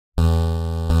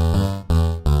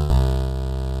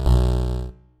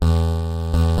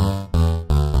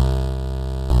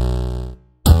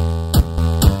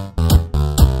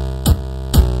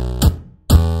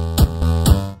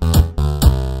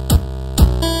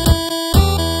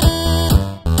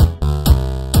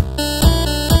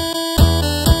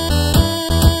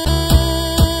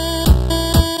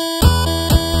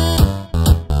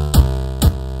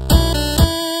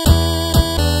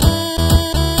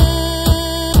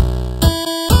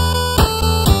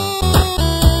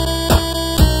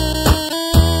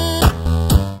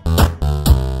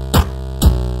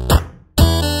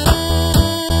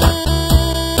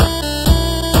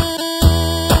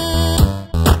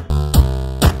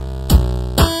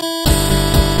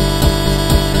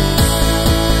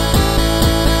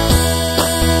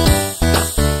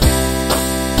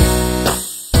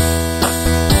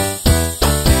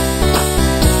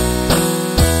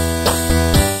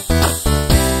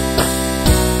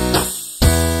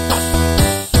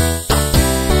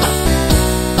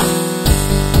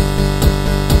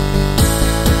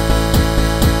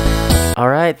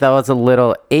right. That was a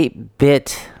little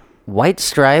 8-bit White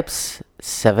Stripes,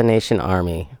 Seven Nation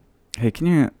Army. Hey, can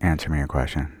you answer me a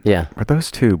question? Yeah. Were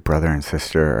those two brother and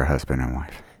sister or husband and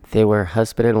wife? They were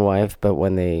husband and wife, but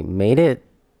when they made it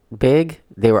big,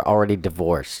 they were already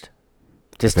divorced.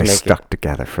 Just They to make stuck it.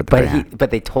 together for the But band.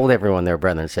 but they told everyone they were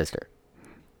brother and sister.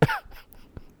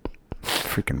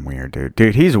 Freaking weird, dude.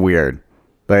 Dude, he's weird.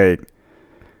 Like,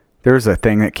 there was a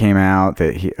thing that came out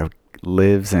that he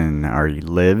lived in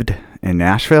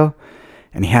Nashville,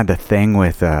 and he had the thing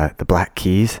with the Black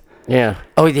Keys. Yeah.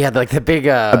 Oh, yeah, like the big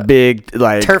A big,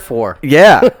 like... turf war.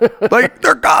 Yeah. Like,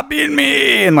 they're copying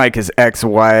me. And, like, his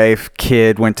ex-wife,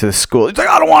 kid, went to the school. He's like,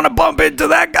 I don't want to bump into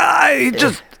that guy. He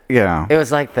just, you know. It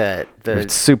was like the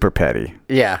It's super petty.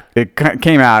 yeah. It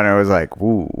came out, and it was like,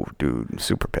 ooh, dude,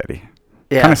 super petty.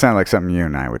 Yeah. Kind of sounded like something you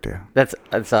and I would do. That's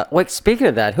wait, speaking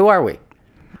of that, who are we?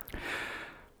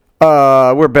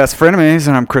 We're best frenemies,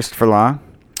 and I'm Christopher Long.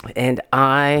 And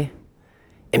I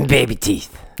am Baby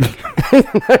Teeth. No,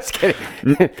 just kidding.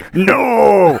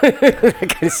 No!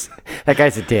 that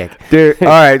guy's a dick. Dude, all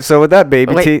right, so with that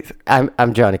baby Wait, teeth...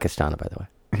 I'm Johnny Castano, by the way.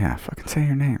 Yeah, fucking say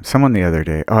your name. Someone the other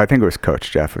day, I think it was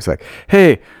Coach Jeff, was like,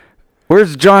 hey,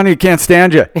 where's Johnny? Can't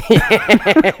stand you.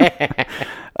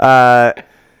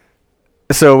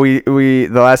 So we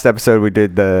the last episode we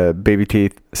did the baby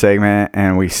teeth segment,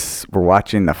 and we were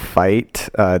watching the fight,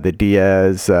 the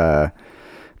Diaz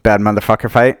bad motherfucker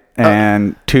fight,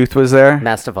 and Tooth was there.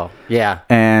 Mastival. Yeah.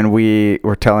 And we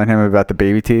were telling him about the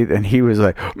baby teeth, and he was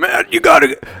like, man,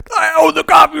 I owe the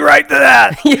copyright to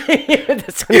that.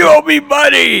 You owe me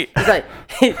money.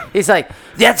 He's like,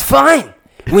 that's fine.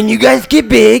 When you guys get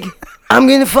big, I'm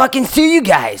going to fucking sue you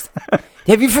guys.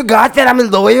 Have you forgot that I'm a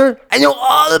lawyer? I know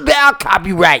all about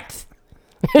copyrights.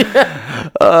 Yeah,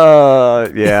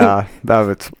 that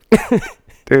was...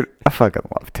 Dude, I fucking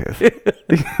love Tooth.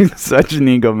 He's such an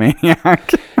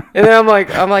egomaniac. And then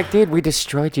I'm like, dude, we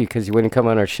destroyed you because you wouldn't come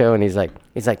on our show. And he's like,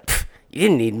 you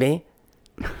didn't need me.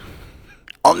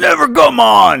 I'll never come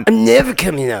on. I'm never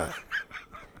coming on.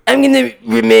 I'm gonna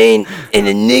remain an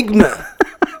enigma.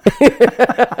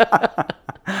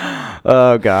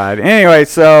 Oh God. Anyway,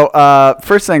 so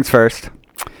first things first.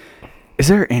 Is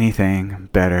there anything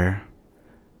better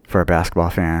for a basketball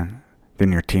fan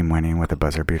than your team winning with a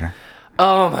buzzer beater?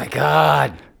 Oh my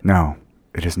God. No,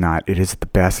 it is not. It is the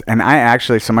best. And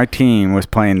so my team was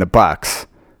playing the Bucks,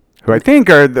 who I think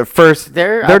are the first.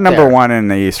 They're number one in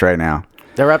the East right now.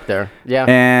 They're up there. Yeah.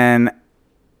 And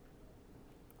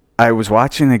I was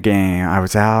watching the game. I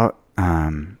was out,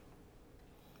 and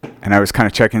I was kind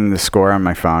of checking the score on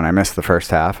my phone. I missed the first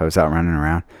half. I was out running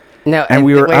around. No, and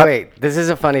we were wait. This is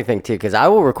a funny thing too, because I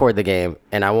will record the game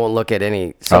and I won't look at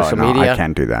any social media. I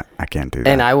can't do that.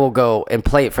 And I will go and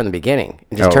play it from the beginning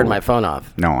and just turn my phone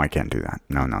off. No, I can't do that.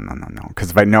 No.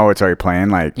 Because if I know it's already playing,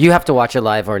 like... You have to watch it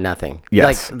live or nothing.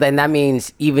 Yes. Then that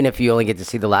means even if you only get to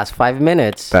see the last 5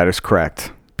 minutes... That is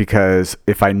correct. Because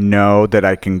if I know that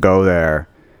I can go there,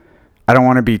 I don't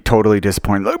want to be totally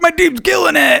disappointed. Look, my team's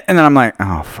killing it! And then I'm like,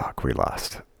 oh, fuck, we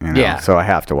lost. You know? Yeah. So I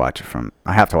have to watch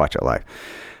it live.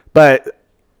 But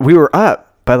we were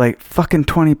up by like fucking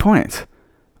 20 points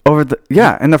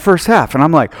in the first half. And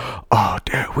I'm like, oh,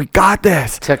 dude, we got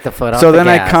this. Took the foot off So the then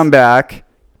gas. I come back.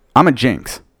 I'm a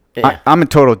jinx. Yeah. I'm a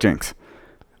total jinx.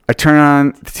 I turn on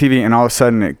the TV and all of a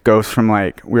sudden it goes from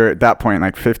like, we're at that point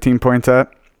like 15 points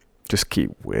up. Just keep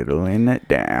whittling it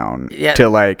down to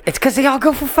like... It's because they all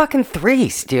go for fucking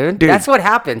threes, dude. That's what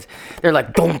happens. They're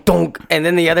like, donk, donk. And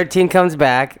then the other team comes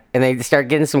back and they start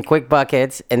getting some quick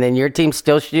buckets. And then your team's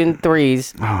still shooting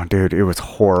threes. Oh, dude, it was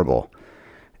horrible.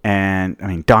 And, I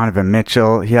mean, Donovan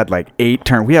Mitchell, he had like 8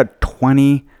 turnovers. We had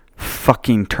 20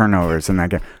 fucking turnovers in that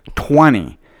game.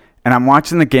 20. And I'm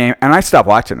watching the game, and I stopped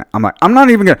watching it. I'm like, I'm not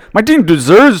even going to... My team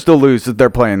deserves to lose if they're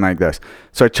playing like this.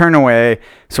 So I turn away.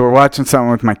 So we're watching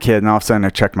something with my kid, and all of a sudden I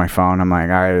check my phone. I'm like, all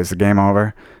right, is the game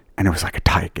over? And it was like a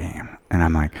tight game. And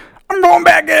I'm like, I'm going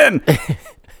back in.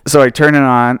 So I turn it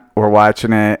on. We're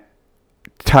watching it.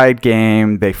 Tied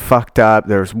game. They fucked up.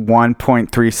 There was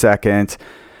 1.3 seconds.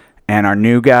 And our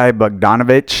new guy,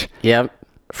 Bogdanovich,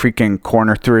 freaking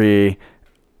corner 3,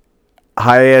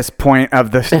 highest point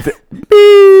of the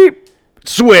beep,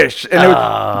 swish.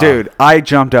 And dude, I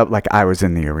jumped up like I was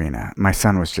in the arena. My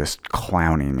son was just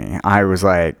clowning me. I was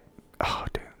like, oh,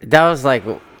 dude. That was like,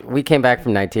 we came back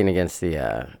from 19 against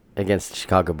the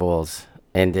Chicago Bulls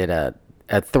and did a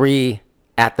 3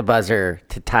 at the buzzer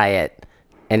to tie it,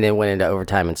 and then went into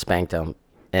overtime and spanked them.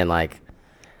 And like,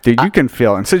 dude, you can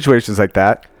feel in situations like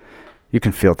that, you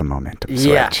can feel the momentum switch.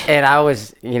 Yeah, and I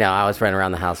was running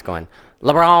around the house going,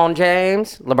 LeBron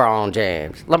James, LeBron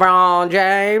James, LeBron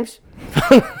James.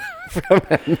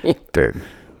 Dude,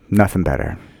 Nothing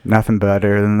better. Nothing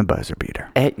better than the buzzer beater.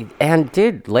 And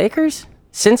dude, Lakers,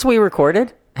 since we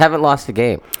recorded, haven't lost a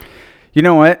game. You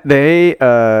know what?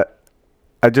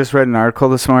 I just read an article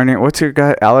this morning. What's your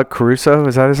guy? Alec Caruso?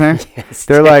 Is that his name? Yes,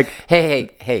 They're like,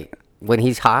 hey. When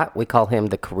he's hot, we call him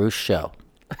the Caruso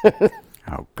Show.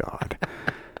 oh God.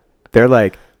 They're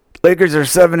like, Lakers are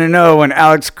 7-0 when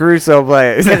Alex Caruso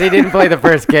plays. Because he didn't play the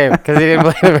first game.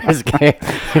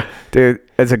 Dude,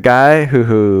 as a guy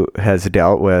who has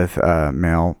dealt with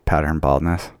male pattern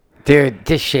baldness. Dude,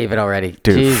 just shave it already.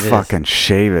 Dude, Jesus. fucking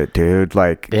shave it, dude.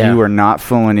 Like, you are not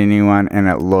fooling anyone, and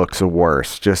it looks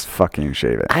worse. Just fucking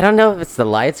shave it. I don't know if it's the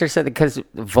lights or something, because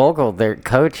Vogel, their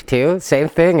coach, too, same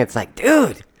thing. It's like,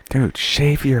 dude. Dude,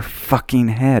 shave your fucking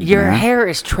head, Your man. hair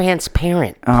is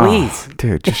transparent. Oh, Please.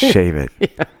 dude, just shave it.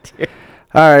 Yeah, dude.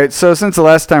 All right, so since the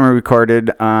last time we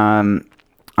recorded, I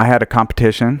had a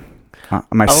competition.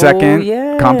 My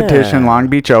second competition, Long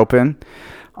Beach Open.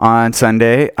 On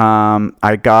Sunday,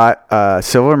 I got a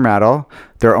silver medal.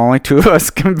 There are only two of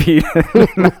us competing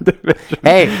in the division.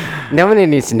 Hey, nobody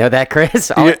needs to know that,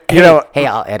 Chris. I'll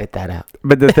edit that out.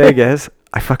 But the thing is,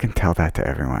 I fucking tell that to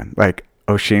everyone. Like,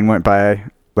 O'Sheen went by,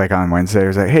 like, on Wednesday. He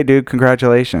was like, hey, dude,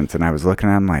 congratulations. And I was looking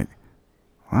at him like,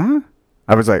 what?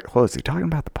 I was like, is he talking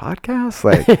about the podcast?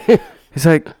 Like, he's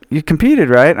like, you competed,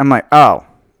 right? I'm like, oh,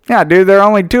 yeah, dude, there are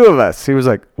only two of us. He was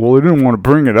like, well, I didn't want to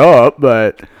bring it up,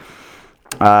 but...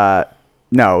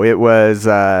 no, it was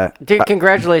dude,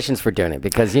 congratulations for doing it,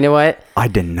 because you know what? I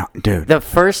did not, dude. The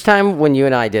first time when you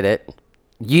and I did it,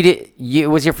 it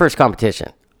was your first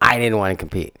competition. I didn't want to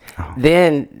compete. Oh.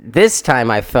 Then this time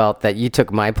I felt that you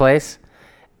took my place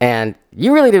and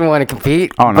you really didn't want to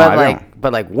compete. Oh, no,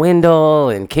 but like Wendell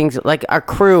and Kings, like our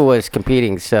crew was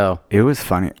competing, so it was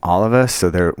funny. All of us, so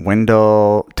there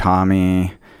Wendell,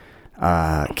 Tommy,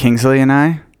 Kingsley and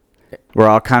I. We're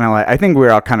all kind of like, I think we're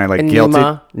all kind of like guilty.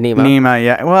 Nima,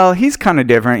 yeah. Well, he's kind of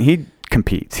different. He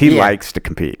competes. He likes to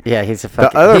compete. Yeah, he's a fucking...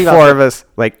 The other four of us,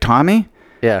 like Tommy,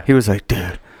 yeah, he was like,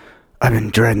 dude, I've been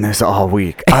dreading this all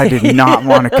week. I did not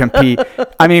want to compete.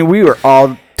 I mean, we were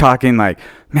all talking like,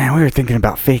 man, we were thinking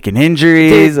about faking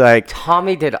injuries. Dude, like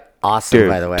Tommy did awesome, dude,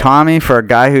 by the way. Tommy, for a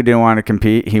guy who didn't want to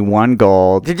compete, he won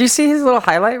gold. Did you see his little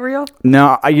highlight reel?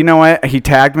 No, you know what? He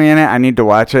tagged me in it. I need to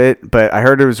watch it, but I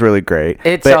heard it was really great.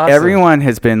 It's but awesome. Everyone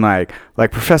has been like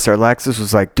Professor Alexis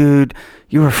was like, dude,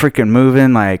 you were freaking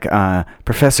moving like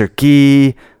Professor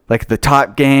Gee, like the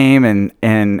top game,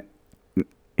 and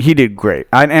he did great.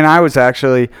 And I was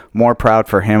actually more proud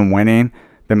for him winning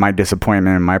than my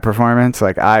disappointment in my performance.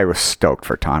 Like, I was stoked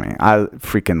for Tommy. I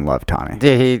freaking love Tommy.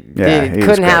 It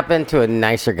couldn't happen to a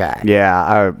nicer guy.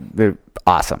 Yeah,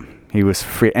 awesome. He was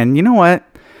free. And you know what?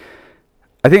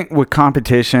 I think with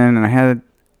competition, and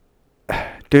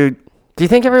dude. Do you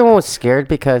think everyone was scared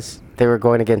because they were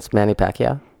going against Manny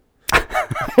Pacquiao?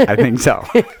 I think so.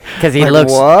 Because he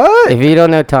looks. What? If you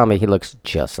don't know Tommy, he looks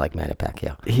just like Manny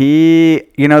Pacquiao.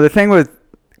 The thing with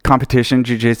competition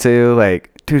jiu-jitsu, like,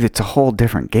 dude, it's a whole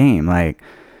different game. Like,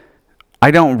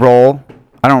 I don't roll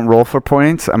for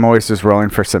points. I'm always just rolling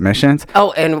for submissions.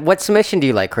 Oh, and what submission do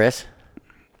you like, Chris?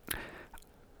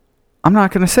 I'm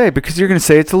not going to say, because you're going to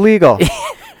say it's illegal.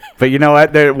 But you know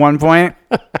what? There, at one point,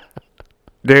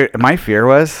 dude, my fear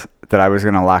was that I was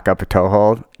going to lock up a toe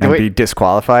hold and be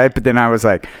disqualified. But then I was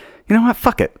like, you know what?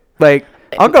 Fuck it. Like,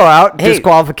 I'll go out,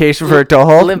 disqualification for a toe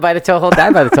hold. Live by the toe hold,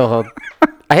 die by the toe hold.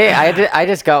 Hey, I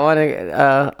just got one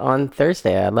on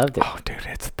Thursday. I loved it. Oh, dude,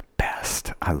 it's the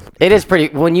best. It is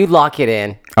pretty. When you lock it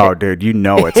in. Oh, dude, you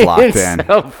know it's locked in. It's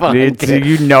so fun, dude.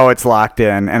 You know it's locked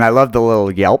in. And I love the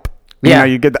little yelp. You know,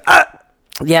 you get the...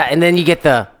 Yeah, and then you get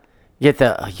the you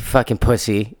fucking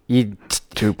pussy. You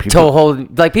toe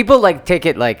hold. Like, people like take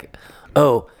it like,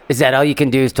 oh, is that all you can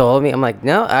do is toe hold me? I'm like,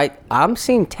 no, I'm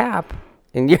seeing tap.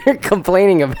 And you're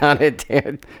complaining about it,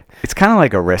 dude. It's kind of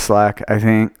like a wrist lock, I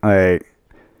think. Like,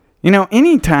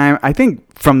 anytime, I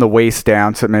think from the waist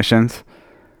down submissions,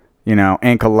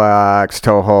 ankle locks,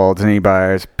 toe holds, knee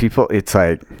bars, people, it's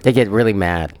like... They get really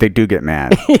mad. They do get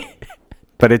mad.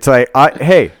 But it's like,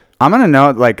 hey, I'm going to know,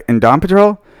 like, in Dawn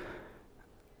Patrol,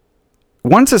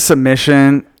 once a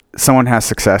submission, someone has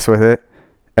success with it,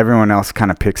 everyone else kind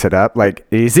of picks it up. Like,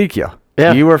 Ezekiel.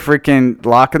 Yeah. You were freaking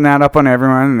locking that up on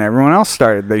everyone, and everyone else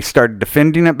started. They started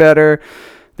defending it better.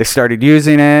 They started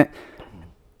using it.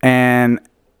 And...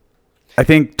 I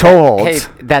think toe holds.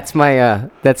 Hey, that's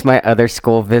my other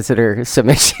school visitor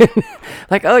submission.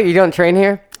 Like, oh, you don't train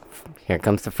here? Here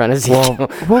comes the front of Ezekiel.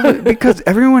 Well, because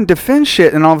everyone defends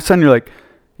shit, and all of a sudden you're like,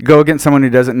 you go against someone who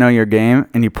doesn't know your game,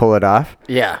 and you pull it off.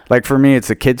 Yeah. Like, for me, it's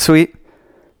a kid sweep,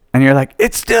 and you're like,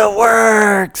 it still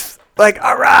works. Like,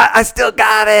 all right, I still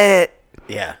got it.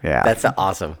 Yeah. Yeah. That's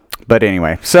awesome. But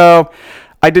anyway, so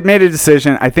made a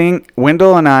decision. I think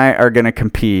Wendell and I are going to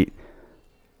compete.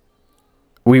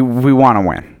 We want to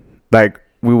win. Like,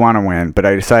 we want to win, but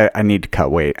I decided I need to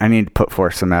cut weight. I need to put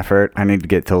forth some effort. I need to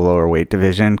get to the lower weight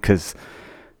division because,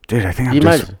 dude, I think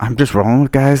I'm just rolling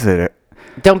with guys that...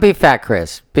 Don't be fat,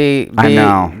 Chris. I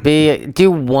know.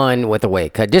 Do one with a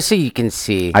weight cut, just so you can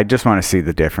see. I just want to see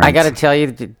the difference. I got to tell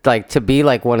you, like, to be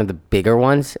like one of the bigger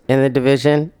ones in the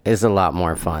division is a lot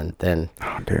more fun than.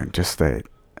 Oh, dude,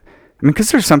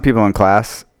 because there's some people in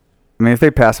class. I mean, if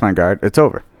they pass my guard, it's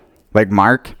over. Like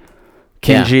Mark,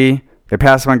 Kinji, they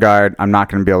pass my guard. I'm not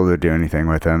going to be able to do anything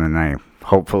with them, and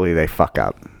hopefully they fuck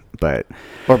up. But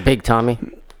or Big Tommy.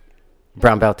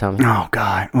 Brown belt Tommy. Oh,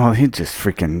 God. Well, he just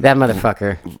freaking... That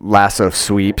motherfucker. Lasso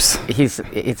sweeps.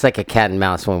 It's like a cat and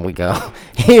mouse when we go.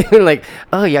 You're like,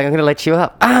 oh, yeah, I'm going to let you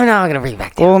up. Oh, no, I'm going to bring you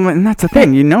back down. Well, and that's the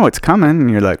thing. You know it's coming, and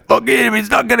you're like, look at him. He's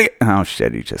not going to get... Oh,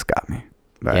 shit, he just got me.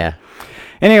 But yeah.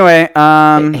 Anyway.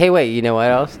 Hey, wait, you know what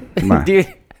else? What?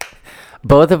 Dude,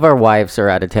 both of our wives are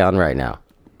out of town right now.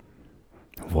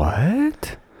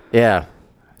 What? Yeah.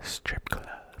 Strip club.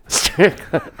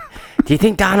 Do you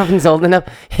think Donovan's old enough?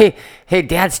 Hey,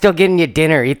 Dad's still getting you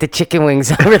dinner. Eat the chicken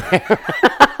wings over there.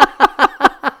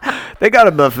 They got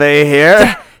a buffet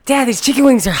here. Dad, these chicken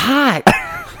wings are hot.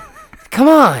 Come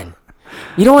on.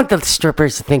 You don't want the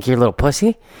strippers to think you're a little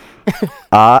pussy.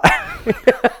 Yeah,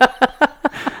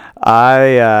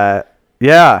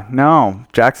 no.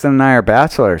 Jackson and I are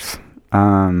bachelors.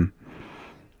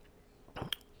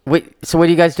 Wait, so what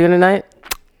are you guys doing tonight?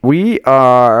 We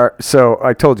are, so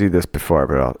I told you this before,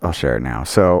 but I'll share it now.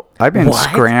 So I've been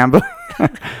scrambling.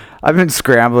 I've been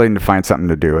scrambling to find something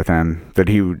to do with him that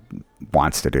he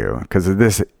wants to do. Because of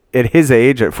this, at his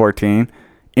age, at 14,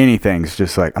 anything's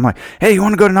just like, I'm like, hey, you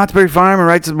want to go to Knott's Berry Farm and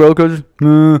ride some roller coasters?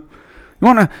 No. You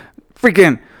want to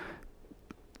freaking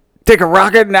take a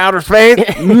rocket in outer space?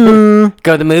 Go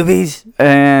to the movies?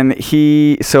 And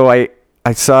I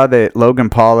saw that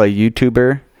Logan Paul, a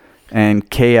YouTuber, and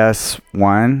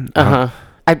KS1.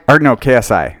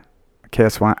 KSI.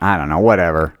 KS1. I don't know.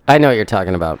 Whatever. I know what you're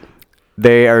talking about.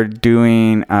 They are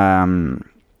doing a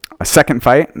second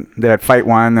fight. They had fight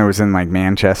one that was in like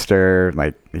Manchester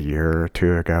like a year or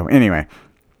two ago. Anyway,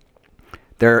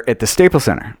 they're at the Staples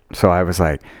Center. So I was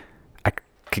like, I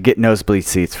could get nosebleed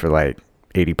seats for like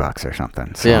 $80 or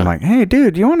something. So I'm like, hey,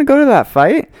 dude, you want to go to that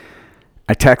fight?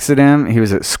 I texted him. He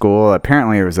was at school.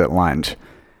 Apparently, it was at lunch.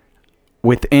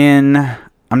 Within,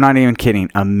 I'm not even kidding,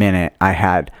 a minute, I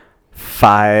had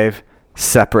 5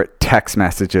 separate text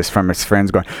messages from his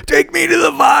friends going, take me to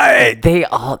the fight. They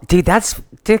all, dude, that's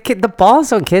the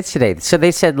balls on kids today. So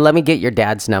they said, let me get your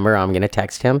dad's number. I'm going to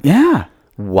text him. Yeah.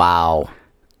 Wow.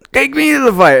 Take me to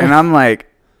the fight. And I'm like,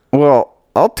 well,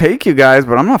 I'll take you guys,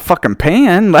 but I'm not fucking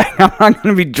paying. Like, I'm not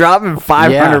going to be dropping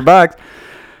 $500.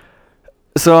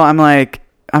 So I'm like,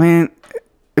 I mean,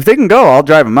 if they can go, I'll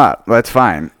drive them up. That's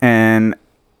fine. And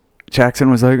Jackson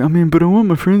was like, I mean, but I want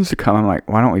my friends to come. I'm like,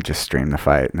 why don't we just stream the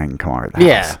fight and they can come over to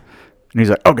the house? And he's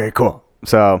like, okay, cool.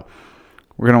 So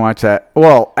we're going to watch that.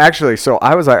 Well, actually, so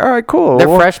I was like, all right, cool.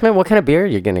 They're freshmen? What kind of beer are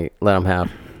you going to let them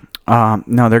have?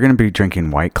 No, they're going to be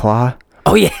drinking White Claw.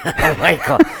 Oh, yeah. White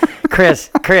Claw.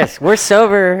 Chris, we're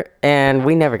sober and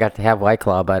we never got to have White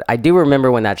Claw, but I do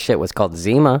remember when that shit was called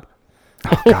Zima.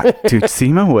 Oh, God. Dude,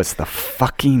 Zima was the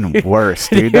fucking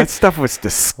worst, dude. That stuff was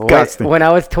disgusting. When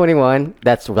I was 21,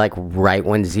 that's like right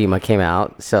when Zima came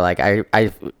out. So like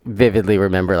I vividly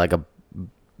remember like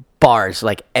bars,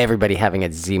 like everybody having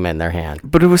a Zima in their hand.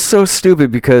 But it was so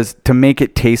stupid because to make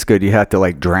it taste good, you had to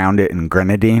like drown it in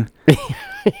grenadine.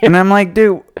 And I'm like,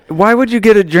 dude, why would you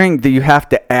get a drink that you have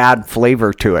to add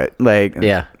flavor to it? Like,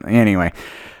 yeah. Anyway,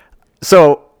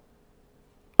 so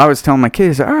I was telling my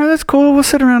kids, all right, that's cool. We'll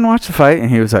sit around and watch the fight. And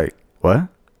he was like, what?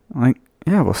 I'm like,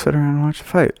 yeah, we'll sit around and watch the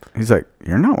fight. He's like,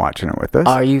 you're not watching it with us.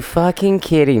 Are you fucking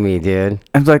kidding me, dude?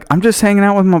 I was like, I'm just hanging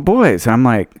out with my boys. And I'm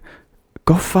like,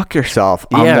 go fuck yourself.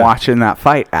 I'm watching that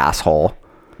fight, asshole.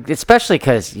 Especially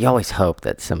because you always hope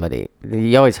that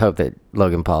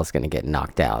Logan Paul's going to get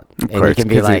knocked out. Of course, you can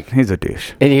be like, he's a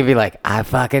douche. And you can be like, I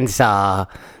fucking saw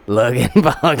Logan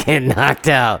Paul get knocked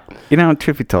out. You know,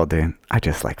 truth be told, dude, I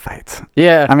just like fights.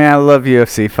 Yeah. I mean, I love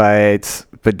UFC fights,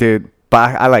 but dude,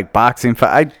 I like boxing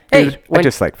fights. I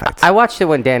just like fights. I watched it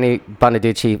when Danny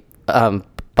Bonaducci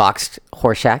boxed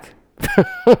Horshack.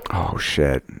 Oh,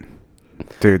 shit.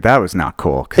 Dude, that was not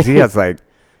cool because he has like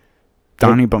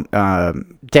Danny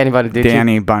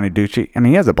Bonaducci. I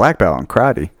mean, he has a black belt in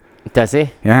karate. Does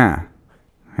he? Yeah.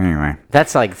 Anyway.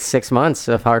 That's like 6 months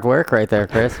of hard work right there,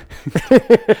 Chris.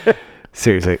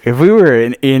 Seriously, if we were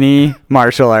in any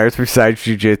martial arts besides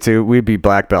jiu-jitsu, we'd be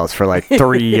black belts for like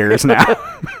 3 years now.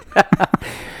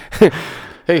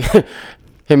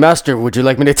 Hey, master, would you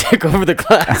like me to take over the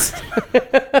class?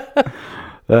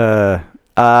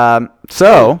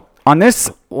 So on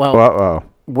this, Well,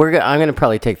 I'm gonna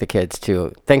probably take the kids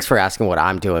too. Thanks for asking what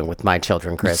I'm doing with my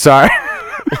children, Chris. sorry.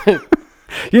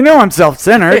 You know I'm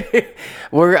self-centered.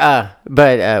 We're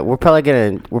probably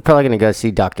gonna go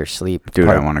see Doctor Sleep. Dude,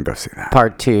 I want to go see that.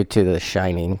 Part 2 to The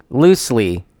Shining.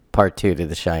 Loosely, Part 2 to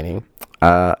The Shining.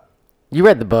 You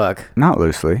read the book. Not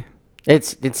loosely.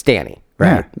 It's Danny,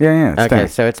 right? Yeah. It's Okay, Danny.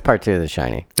 so it's Part 2 of The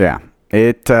Shining. Yeah.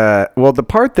 Well, the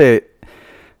part that,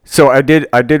 so I did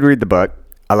read the book.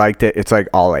 I liked it. It's like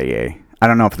all AA. I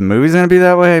don't know if the movie's going to be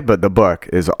that way, but the book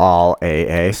is all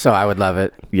AA. So I would love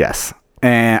it. Yes.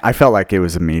 And I felt like it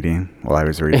was a meeting while I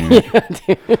was reading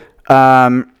it.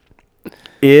 I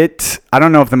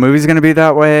don't know if the movie's going to be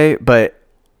that way, but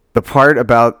the part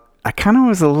about, I kind of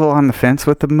was a little on the fence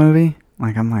with the movie.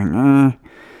 Like, I'm like,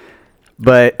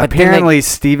 But apparently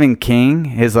Stephen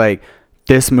King is like,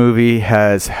 this movie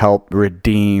has helped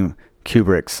redeem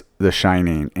Kubrick's The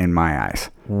Shining in my eyes.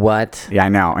 What? Yeah, I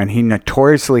know. And he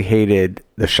notoriously hated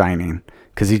The Shining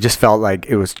because he just felt like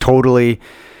it was totally,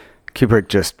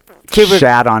 Kubrick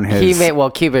shat on his.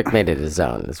 Kubrick made it his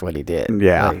own, is what he did.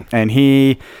 Yeah. Like,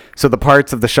 And so the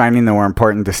parts of The Shining that were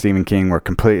important to Stephen King were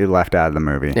completely left out of the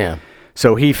movie. yeah.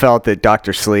 So he felt that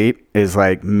Dr. Sleep is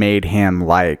like made him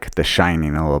like The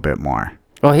Shining a little bit more.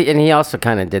 Well, he also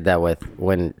kind of did that with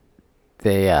when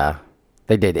they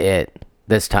did It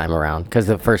this time around, because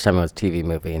the first time it was a TV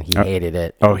movie and he hated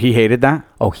it. Oh, he hated that?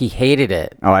 Oh, he hated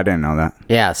it. Oh, I didn't know that.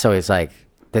 Yeah, so he's like,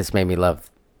 this made me love.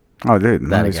 Oh, dude, the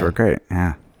that movies again. were great.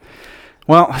 Yeah.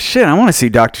 Well, shit, I want to see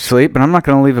Dr. Sleep, but I'm not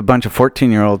going to leave a bunch of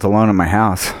 14-year-olds alone in my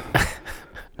house.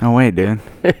 No way, dude.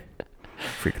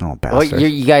 Freaking little Well, bastards.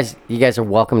 you guys are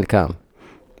welcome to come.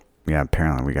 Yeah,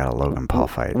 apparently we got a Logan Paul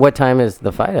fight. What time is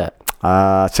the fight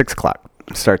at? 6 o'clock.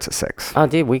 Starts at 6. Oh,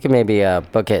 dude, we can maybe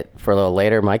book it for a little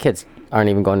later. My kids aren't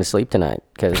even going to sleep tonight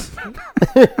because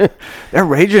They're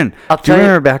raging. Do you tell you-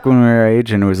 remember back when we were our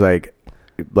age and it was like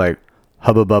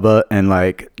Hubba Bubba and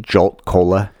like Jolt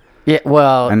Cola? yeah.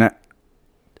 Well, And that,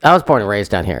 I was born and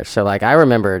raised down here, so like I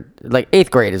remember like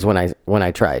 8th grade is when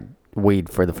I tried weed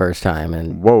for the first time,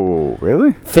 and whoa,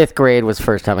 really? 5th grade was the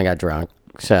first time I got drunk.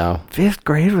 So 5th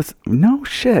grade was no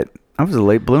shit. I was a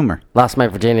late bloomer. lost my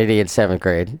virginity in 7th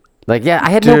grade. Like, yeah, I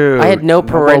had Dude, no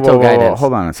parental whoa. guidance.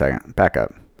 Hold on a second. Back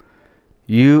up.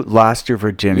 You lost your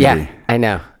virginity. Yeah, I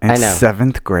know. In I know.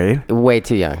 7th grade? Way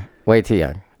too young. Way too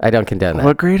young. I don't condone that.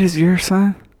 What grade is your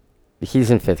son?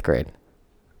 He's in 5th grade.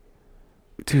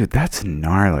 Dude, that's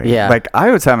gnarly. Yeah. Like, I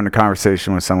was having a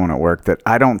conversation with someone at work that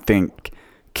I don't think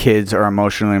kids are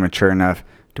emotionally mature enough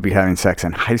to be having sex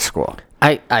in high school.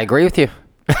 I agree with you.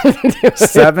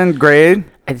 7th grade?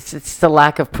 It's the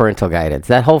lack of parental guidance.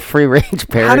 That whole free range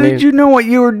parenting. How did you know what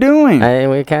you were doing?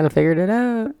 We kind of figured it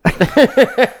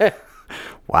out.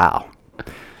 Wow.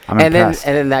 I'm and impressed.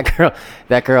 then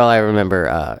that girl I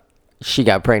remember, she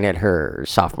got pregnant her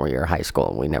sophomore year of high school,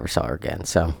 and we never saw her again.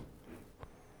 So,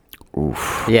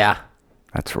 Oof. yeah,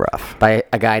 That's rough. by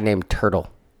a guy named Turtle.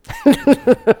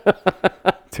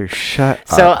 To shut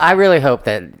So up. I really hope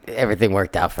that everything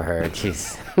worked out for her, and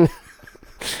she's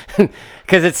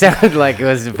because it sounded like it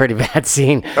was a pretty bad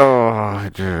scene. Oh,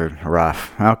 dude.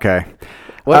 Rough. Okay.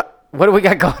 What do we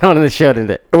got going on in the show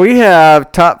today? We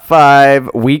have top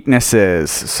 5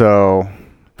 weaknesses. So,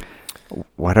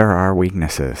 what are our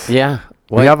weaknesses? Yeah,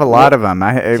 We have a lot of them.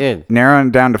 Dude.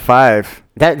 Narrowing down to 5.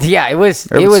 It was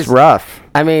It was rough.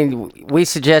 I mean, we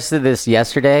suggested this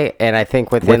yesterday, and I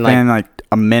think within Like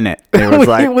a minute, it was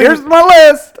like, we- here's my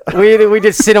list. we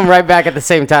just sit them right back at the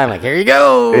same time. Like, here you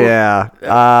go.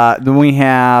 Yeah. Then we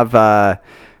have.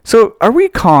 So are we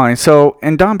calling? So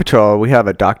in Dawn Patrol, we have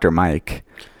a Dr. Mike.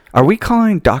 Are we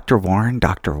calling Dr. Warren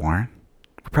Dr. Warren?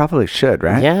 We probably should,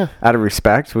 right? Yeah. Out of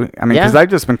respect. Yeah. Because I've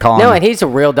just been calling. No, and he's a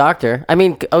real doctor. I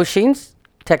mean, O'Sheen's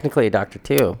technically a doctor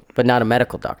too, but not a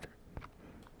medical doctor.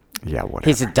 Yeah, whatever.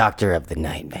 He's a doctor of the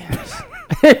nightmares.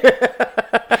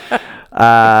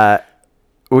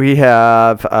 We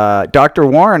have Dr.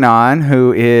 Warren on,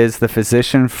 who is the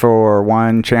physician for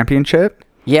one championship.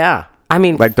 Yeah. I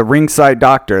mean, Like the ringside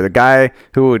doctor, the guy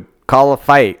who would call a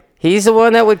fight. he's the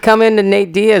one that would come into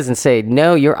Nate Diaz and say,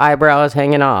 no, your eyebrow is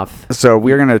hanging off. So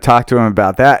we're going to talk to him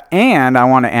about that. And I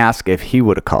want to ask if he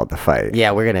would have called the fight.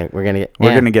 Yeah, we're gonna get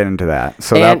We're going to get into that.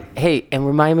 So and hey, and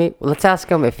remind me, let's ask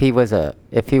him if he was a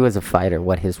fighter,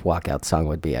 what his walkout song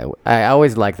would be. I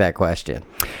always like that question.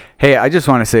 hey, I just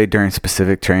want to say during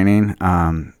specific training,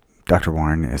 Dr.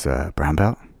 Warren is a brown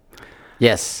belt.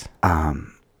 Yes. I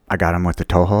got him with the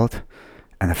toe hold,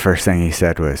 and the first thing he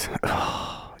said was,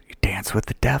 "Oh, you dance with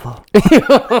the devil."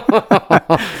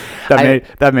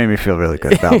 That made me feel really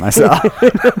good about myself.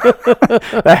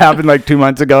 That happened like 2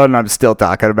 months ago, and I'm still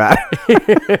talking about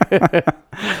it.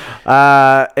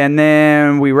 And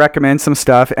then we recommend some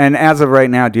stuff. And as of right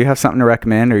now, do you have something to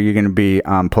recommend, or are you going to be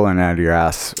pulling it out of your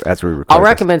ass as we record? I'll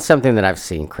recommend something that I've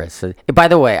seen, Chris. By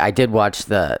the way, I did watch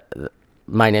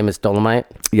My Name is Dolomite.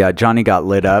 Yeah, Johnny got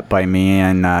lit up by me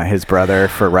and his brother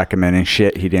for recommending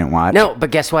shit he didn't watch. No,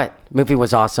 but guess what? Movie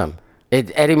was awesome.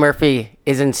 Eddie Murphy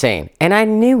is insane. And I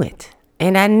knew it.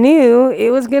 And I knew it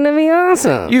was going to be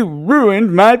awesome. You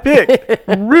ruined my pick.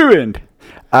 Ruined.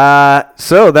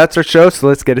 So that's our show, so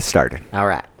let's get it started. All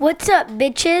right. What's up,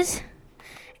 bitches?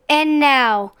 And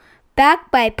now,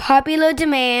 back by popular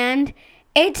demand,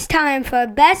 it's time for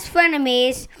Best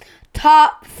Frenemies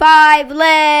Top 5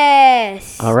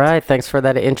 List. All right. Thanks for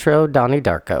that intro, Donnie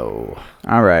Darko.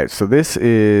 All right, so this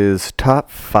is Top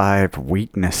 5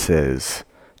 Weaknesses.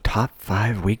 Top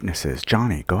 5 weaknesses.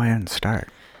 Johnny, go ahead and start.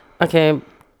 Okay.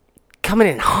 Coming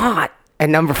in hot at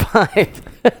number 5.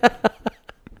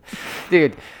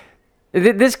 Dude,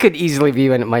 this could easily be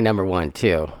my number 1,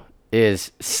 too.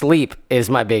 Is sleep is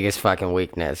my biggest fucking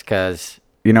weakness, because...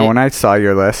 when I saw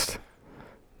your list,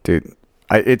 dude,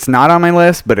 it's not on my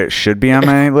list, but it should be on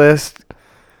my list.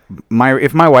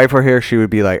 If my wife were here, she would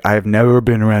be like, I've never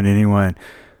been around anyone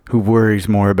who worries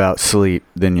more about sleep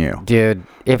than you. Dude,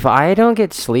 if I don't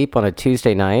get sleep on a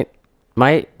Tuesday night,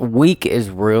 my week is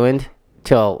ruined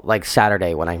till like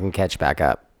Saturday when I can catch back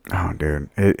up. Oh, dude.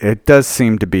 It does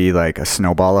seem to be like a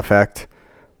snowball effect.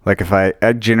 Like if I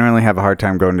genuinely have a hard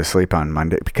time going to sleep on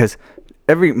Monday, because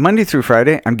every Monday through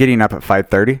Friday, I'm getting up at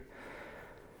 5:30.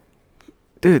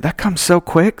 Dude, that comes so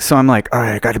quick. So I'm like, all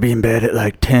right, I got to be in bed at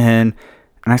like 10.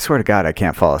 And I swear to God, I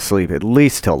can't fall asleep at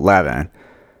least till 11.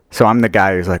 So I'm the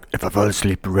guy who's like, if I fall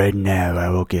asleep right now, I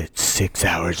will get 6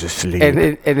 hours of sleep.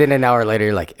 And then an hour later,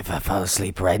 you're like, if I fall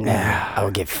asleep right now, I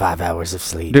will get 5 hours of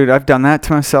sleep. Dude, I've done that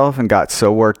to myself and got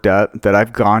so worked up that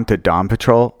I've gone to Dawn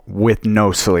Patrol with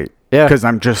no sleep. Yeah. Because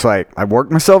I'm just like, I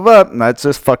worked myself up, and that's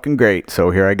just fucking great. So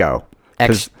here I go.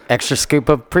 Extra scoop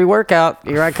of pre-workout.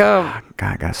 Here I come.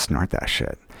 God, I got to snort that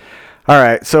shit. All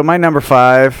right, so my number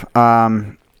 5,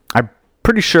 I'm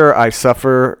pretty sure I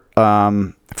suffer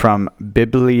from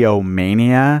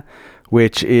bibliomania,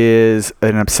 which is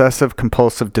an obsessive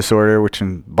compulsive disorder which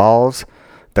involves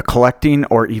the collecting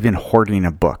or even hoarding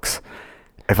of books.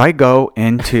 If I go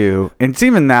into, and it's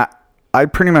even that, I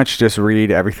pretty much just read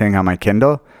everything on my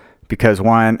Kindle, because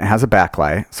one, it has a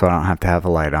backlight, so I don't have to have a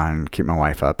light on and keep my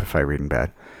wife up if I read in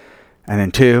bed. And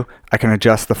then 2, I can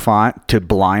adjust the font to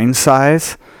blind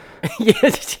size.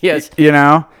 Yes.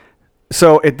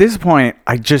 So at this point,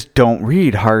 I just don't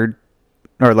read hard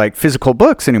or like physical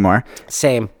books anymore.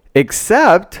 Same.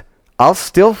 Except I'll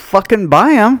still fucking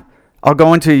buy them. I'll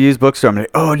go into a used bookstore. I'm like,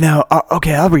 oh no,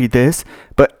 okay, I'll read this.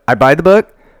 But I buy the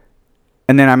book,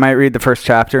 and then I might read the first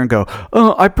chapter and go,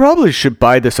 oh, I probably should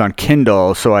buy this on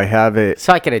Kindle so I have it.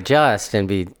 So I can adjust and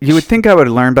be... You would think I would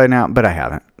have learned by now, but I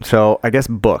haven't. So I guess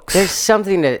books. There's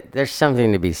something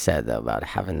to be said, though, about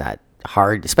having that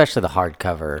hard, especially the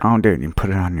hardcover. Oh, dude, you can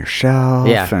put it on your shelf.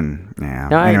 Yeah. And yeah.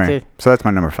 No, anyway, so that's my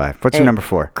number 5. What's your number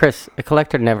 4? Chris, a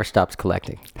collector never stops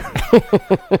collecting.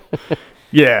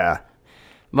 Yeah.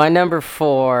 My number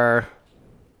 4,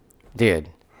 dude.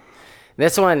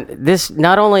 This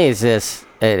not only is this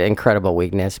an incredible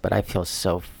weakness, but I feel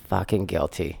so fucking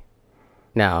guilty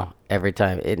now every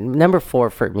time. Number 4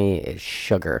 for me is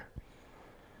sugar.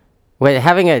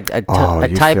 Having a type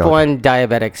 1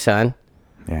 diabetic son.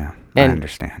 Yeah, and I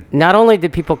understand. Not only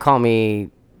did people call me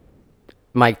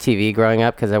Mike TV growing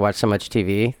up because I watched so much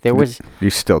TV, there was... You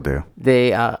still do.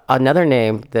 Another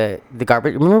name, the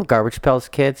garbage... Remember Garbage Pails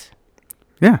Kids?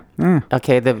 Yeah.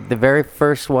 Okay, the very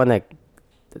first one that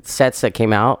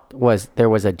came out there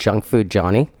was a junk food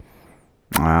Johnny.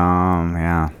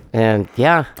 Yeah. And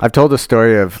yeah. I've told the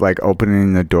story of like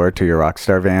opening the door to your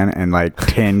Rockstar van and like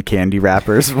 10 candy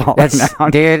wrappers falling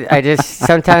down. Dude,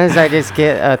 sometimes I just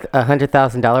get a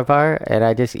 $100,000 bar and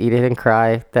I just eat it and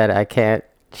cry that I can't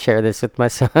share this with my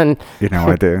son. You know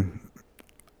what, dude?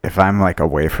 If I'm like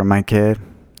away from my kid,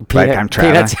 I'm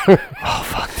traveling. Oh,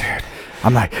 fuck, dude.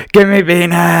 I'm like, give me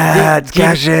peanuts,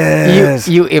 cashews.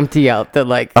 You empty out the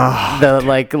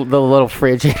little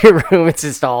fridge in your room. It's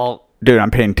just all... Dude,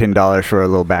 I'm paying $10 for a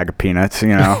little bag of peanuts,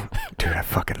 Dude, I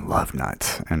fucking love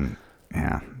nuts. And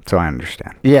yeah, so I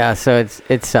understand. Yeah, so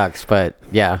it sucks, but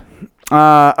yeah.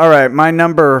 All right, my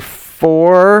number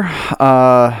 4,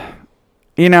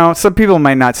 some people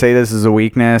might not say this is a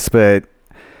weakness, but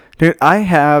dude, I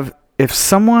have if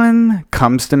someone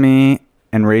comes to me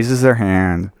and raises their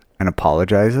hand and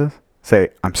apologizes, say,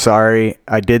 I'm sorry,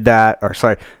 I did that, or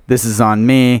sorry, this is on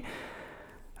me,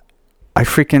 I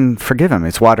freaking forgive him.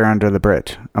 It's water under the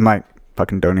bridge. I'm like,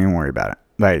 fucking don't even worry about it.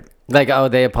 Like, oh,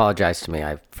 they apologized to me.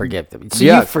 I forgive them. So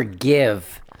Yeah. you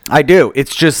forgive. I do.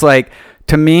 It's just like,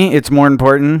 to me, it's more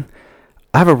important.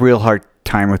 I have a real hard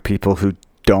time with people who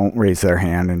don't raise their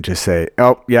hand and just say,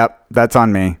 oh, yep, that's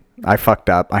on me. I fucked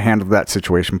up. I handled that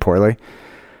situation poorly.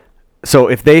 So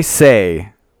if they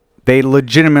say, they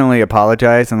legitimately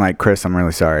apologize and like, Chris, I'm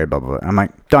really sorry, blah, blah, blah. I'm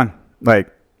like, done.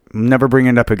 Like, never bring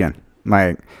it up again.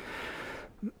 Like,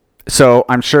 so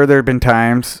I'm sure there have been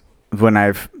times when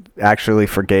I've actually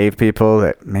forgave people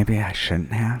that maybe I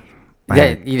shouldn't have.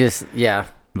 Like,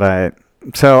 But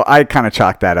so I kind of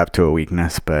chalk that up to a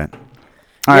weakness, but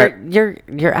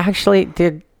You're actually,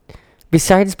 dude,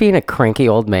 besides being a cranky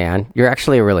old man, you're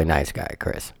actually a really nice guy,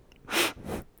 Chris.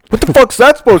 What the fuck's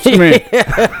that supposed to mean?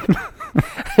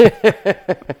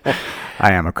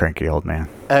 I am a cranky old man.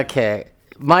 Okay.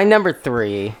 My number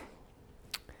 3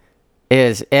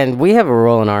 is, and we have a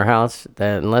rule in our house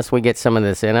that unless we get some of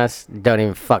this in us, don't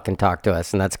even fucking talk to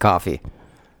us, and that's coffee.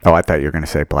 Oh, I thought you were going to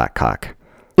say black cock.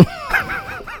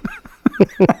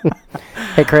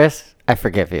 Hey, Chris, I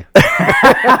forgive you.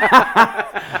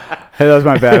 Hey, that was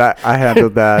my bad. I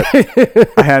handled that.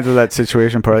 I handled that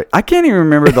situation poorly. I can't even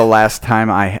remember the last time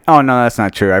oh, no, that's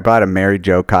not true. I bought a Mary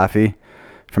Jo coffee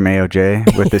from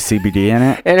AOJ with the CBD in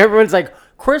it. And everyone's like,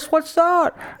 Chris, what's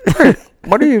that?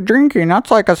 What are you drinking?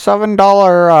 That's like a $7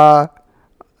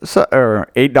 or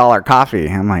 $8 coffee.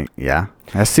 I'm like, yeah,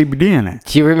 that's CBD in it.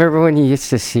 Do you remember when you used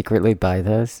to secretly buy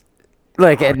those?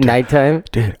 Like at nighttime?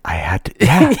 Dude, I had to.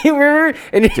 Yeah. You remember?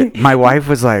 And My wife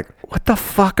was like, what the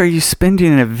fuck are you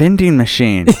spending in a vending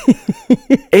machine?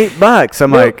 $8.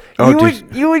 I'm like, oh,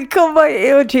 you would come by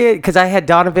AOJ because I had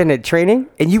Donovan at training,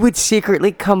 and you would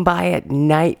secretly come by at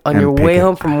night on And your pick way it.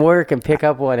 home from work and pick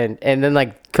up one, and then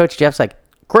like Coach Jeff's like,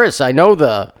 Chris, I know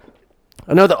the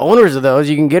owners of those.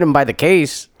 You can get them by the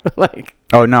case. Like,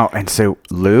 oh no. And so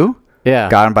Lou yeah,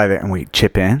 got him by the, and we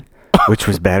chip in, which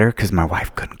was better because my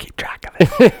wife couldn't keep track of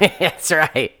it. that's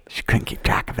right. She couldn't keep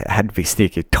track of it. It had to be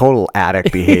sneaky. Total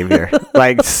addict behavior.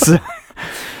 Like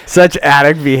such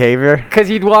addict behavior. Because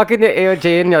you'd walk into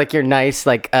AOJ and like you're nice,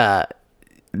 like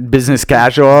Business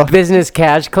casual. business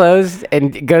cash clothes,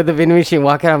 and go to the vending machine,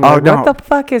 walk out. I'm like, no. what the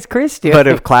fuck is Chris doing? But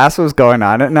if class was going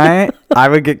on at night, I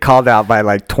would get called out by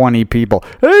like 20 people.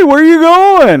 Hey, where are you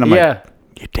going? I'm like,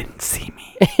 you didn't see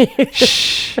me.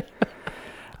 Shh.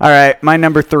 All right, my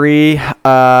number 3.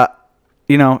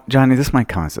 Johnny, this might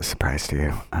come as a surprise to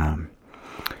you.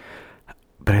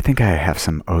 But I think I have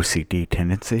some OCD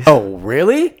tendencies. Oh,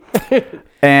 really?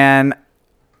 And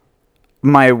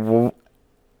my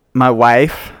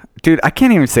wife, dude, I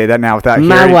can't even say that now without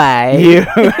My hearing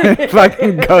wife. you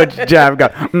fucking Coach Jeff go,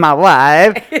 my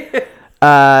wife.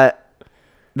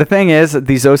 The thing is,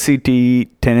 these OCD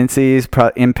tendencies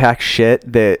impact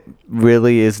shit that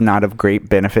really is not of great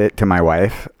benefit to my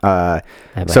wife.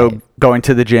 So going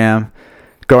to the gym,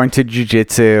 going to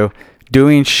jiu-jitsu,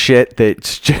 doing shit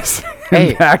that's just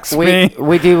impacts me.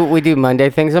 We do Monday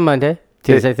things on Monday,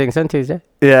 Tuesday things on Tuesday.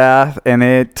 Yeah,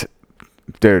 and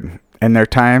dude, and there are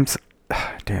times,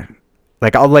 dude,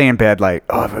 like I'll lay in bed like,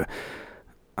 oh,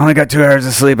 I only got 2 hours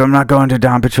of sleep. I'm not going to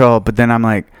Dawn Patrol. But then I'm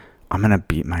like, I'm going to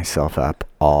beat myself up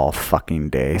all fucking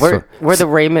day. We're the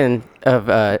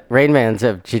Rainmans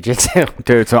of jiu-jitsu.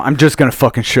 Dude, so I'm just going to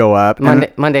fucking show up.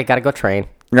 Monday, gotta go train.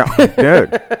 Yeah,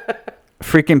 dude,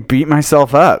 freaking beat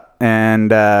myself up.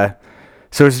 And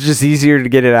so it's just easier to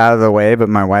get it out of the way. But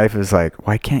my wife is like,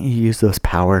 why can't you use those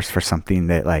powers for something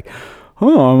that like,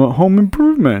 oh, I'm at home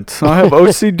improvements. I have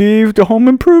OCD to home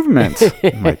improvements.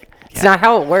 I'm like, It's not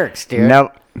how it works, dude.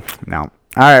 No. All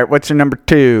right, what's your number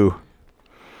 2?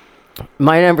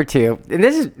 My number 2, and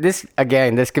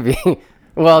this could be,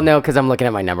 well, no, because I'm looking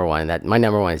at my number 1. That my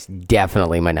number 1 is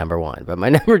definitely my number 1. But my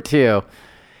number 2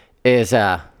 is,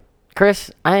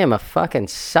 Chris, I am a fucking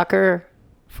sucker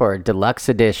for a deluxe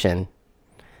edition,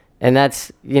 and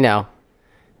that's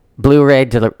Blu-ray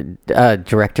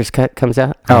director's cut comes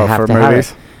out. Oh, for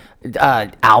movies,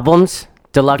 albums,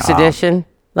 deluxe edition.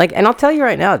 Like, and I'll tell you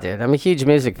right now, dude, I'm a huge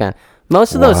music fan.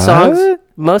 Most of those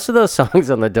songs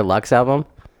on the deluxe album,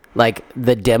 like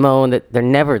the demo, and they're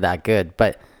never that good.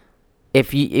 But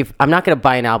if I'm not gonna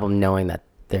buy an album knowing that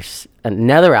there's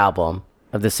another album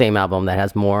of the same album that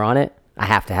has more on it, I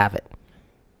have to have it.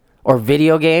 Or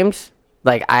video games,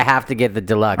 like I have to get the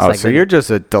deluxe. Oh, like so you're just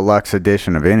a deluxe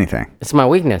edition of anything. It's my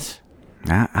weakness.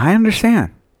 I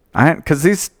understand. Because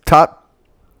these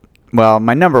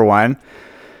my number 1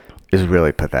 is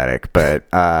really pathetic. But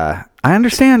I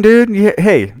understand, dude.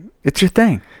 Hey, it's your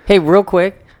thing. Hey, real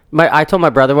quick, I told my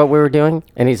brother what we were doing,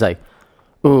 and he's like,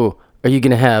 "Ooh, are you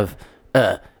gonna have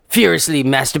furiously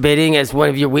masturbating as one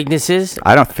of your weaknesses?"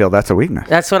 I don't feel that's a weakness.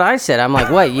 That's what I said. I'm like,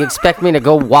 "What? You expect me to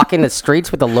go walk in the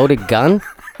streets with a loaded gun?"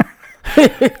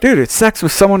 Dude, it's sex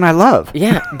with someone I love.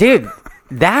 Yeah, dude.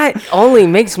 That only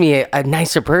makes me a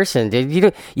nicer person, dude.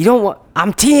 You don't want.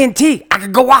 I'm TNT. I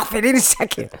could go off at any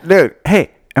second. Dude,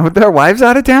 hey, and with our wives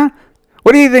out of town,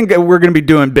 what do you think we're gonna be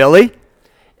doing, Billy?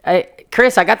 Hey,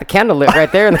 Chris, I got the candle lit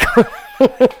right there in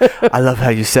the. I love how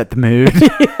you set the mood.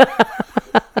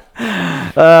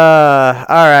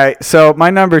 All right. So my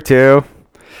number 2,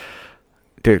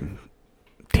 dude,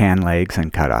 tan legs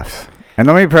and cutoffs. And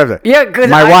let me preface it. Yeah, good.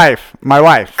 My wife,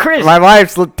 Chris. my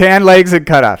wife's tan legs and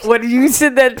cutoffs. When you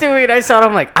said that to me, and I saw it,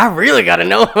 I'm like, I really got to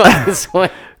know about this one.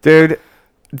 Dude,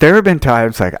 there have been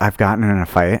times like I've gotten in a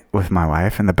fight with my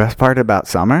wife, and the best part about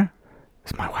summer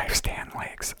is my wife's tan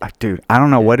legs. Dude, I don't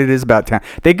know what it is about tan.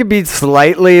 They could be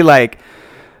slightly like,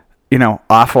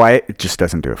 off-white. It just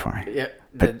doesn't do it for me. Yeah.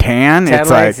 But tan, it's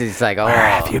like, oh, where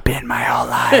have you been my whole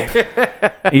life?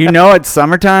 It's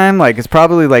summertime. Like, it's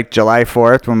probably like July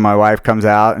 4th when my wife comes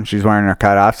out and she's wearing her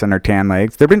cutoffs and her tan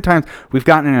legs. There have been times we've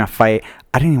gotten in a fight.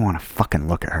 I didn't even want to fucking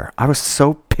look at her. I was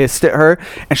so pissed at her.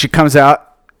 And she comes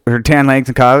out with her tan legs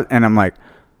and cutoffs, and I'm like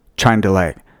trying to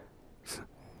like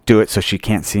do it so she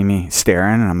can't see me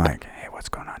staring. And I'm like, hey, what's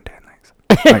going on, tan legs?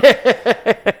 Like,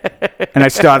 and I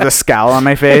still have the scowl on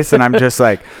my face, and I'm just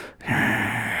like,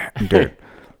 dude.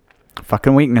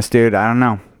 Fucking weakness, dude. I don't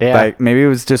know. Yeah. Like, maybe it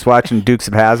was just watching Dukes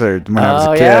of Hazzard when I was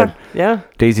a kid. Yeah.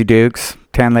 Daisy Dukes,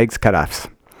 tan legs, cutoffs.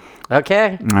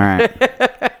 Okay. All right.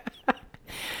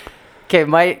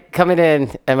 Okay, coming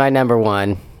in at my number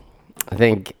 1, I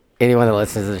think anyone that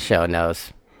listens to the show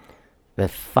knows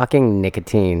that fucking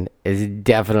nicotine is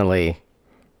definitely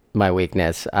my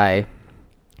weakness. I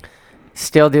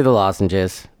still do the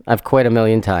lozenges. I've quit a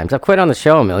million times. I've quit on the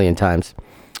show a million times.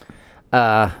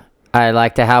 I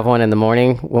like to have one in the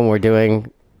morning when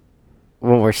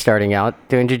we're starting out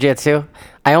doing jiu-jitsu.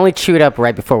 I only chew it up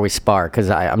right before we spar because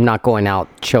I'm not going out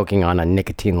choking on a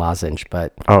nicotine lozenge.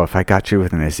 But if I got you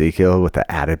with an Ezekiel with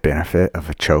the added benefit of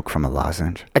a choke from a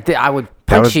lozenge, I would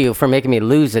punch you for making me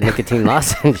lose a nicotine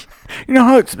lozenge. You know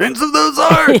how expensive those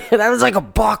are? Yeah, that was like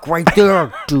 $1 right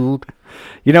there, dude.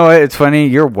 You know what? It's funny.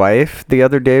 Your wife the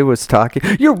other day was talking.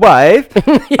 Your wife?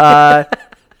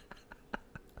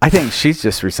 I think she's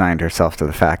just resigned herself to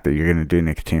the fact that you're going to do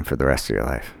nicotine for the rest of your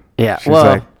life. Yeah.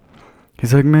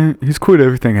 He's like, man, he's quit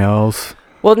everything else.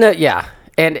 Well, no, yeah.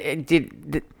 And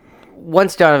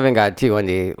once Donovan got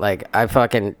 2-1D, like, I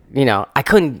fucking, I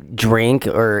couldn't drink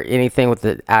or anything with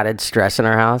the added stress in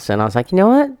our house. And I was like, you know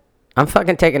what? I'm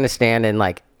fucking taking a stand, and,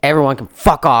 like, everyone can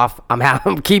fuck off.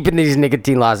 I'm keeping these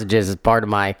nicotine lozenges as part of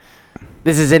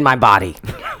this is in my body.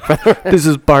 This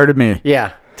is part of me.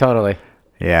 Yeah, totally.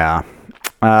 Yeah.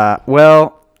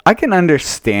 Well, I can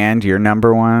understand your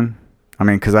number 1. I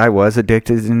mean, because I was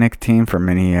addicted to nicotine for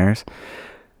many years.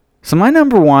 So my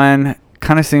number 1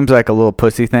 kind of seems like a little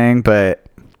pussy thing, but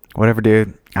whatever,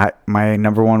 dude. My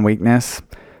number 1 weakness,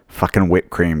 fucking whipped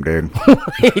cream, dude.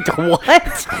 Wait,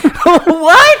 what?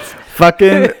 What?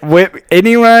 Fucking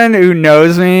anyone who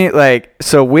knows me, like,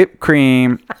 so whipped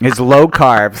cream is low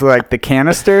carbs, like the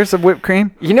canisters of whipped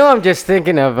cream. I'm just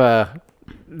thinking of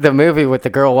the movie with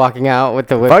the girl walking out with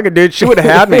the whip. Fuck it, dude. She would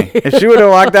have had me. If she would have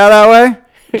walked out that way,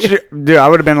 dude, I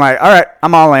would have been like, all right,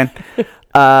 I'm all in.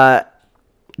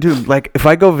 Dude, like, if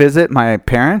I go visit my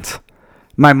parents,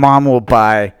 my mom will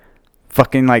buy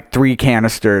fucking like 3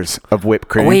 canisters of whipped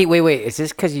cream. Wait. Is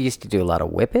this because you used to do a lot of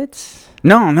whippets?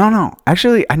 No.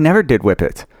 Actually, I never did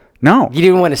whippets. No. You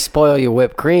didn't want to spoil your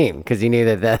whipped cream because you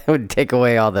knew that would take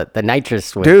away all the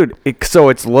nitrous. Dude, so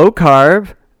it's low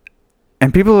carb.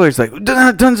 And people are always like,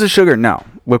 tons of sugar. No,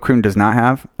 whipped cream does not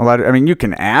have a lot of, I mean, you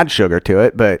can add sugar to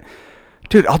it, but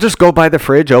dude, I'll just go by the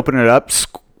fridge, open it up,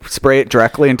 spray it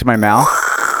directly into my mouth.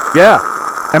 Yeah.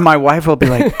 And my wife will be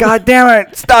like, God damn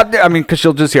it, stop. I mean, because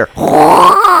she'll just hear.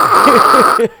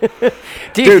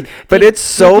 Dude, but it's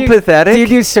so pathetic. Do you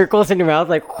do circles in your mouth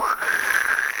like?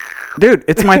 Dude,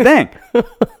 it's my thing.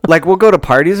 Like, we'll go to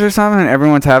parties or something and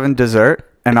everyone's having dessert,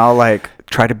 and I'll like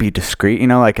try to be discreet,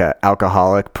 like an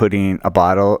alcoholic putting a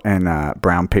bottle in a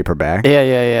brown paper bag.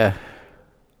 Yeah.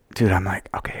 Dude, I'm like,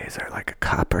 okay, is there like a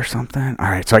cup or something? All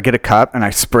right, so I get a cup and I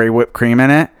spray whipped cream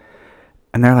in it.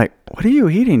 And they're like, what are you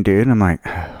eating, dude? And I'm like,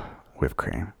 whipped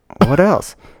cream. What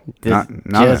else?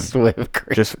 Just whipped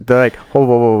cream. They're like,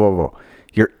 whoa.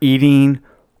 You're eating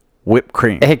whipped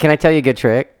cream. Hey, can I tell you a good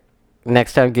trick?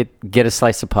 Next time, get a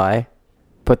slice of pie,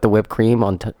 put the whipped cream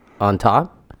on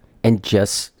top, and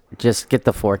just get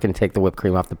the fork and take the whipped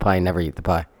cream off the pie and never eat the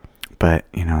pie. But,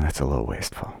 that's a little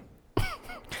wasteful.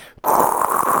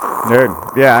 Dude,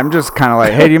 yeah, I'm just kind of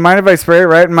like, hey, do you mind if I spray it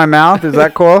right in my mouth? Is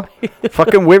that cool?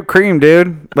 Fucking whipped cream,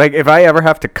 dude. Like, if I ever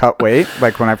have to cut weight,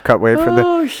 like when I've cut weight for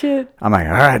Oh, shit. I'm like,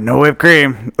 all right, no whipped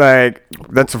cream. Like,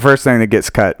 that's the first thing that gets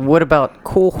cut. What about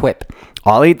Cool Whip?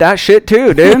 I'll eat that shit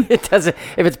too, dude. It doesn't.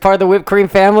 If it's part of the whipped cream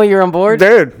family, you're on board?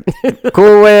 Dude,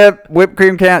 Cool Whip, whipped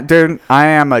cream can't. Dude, I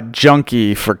am a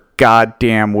junkie for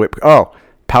goddamn whipped. Oh,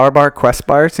 Power Bar, Quest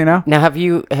bars, Now, have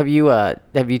you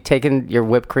taken your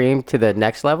whipped cream to the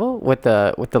next level with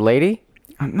the lady?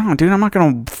 No, dude, I'm not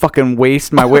gonna fucking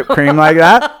waste my whipped cream like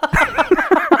that.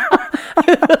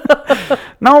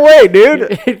 No way,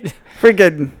 dude.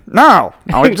 Freaking no.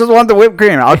 I just want the whipped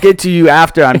cream. I'll get to you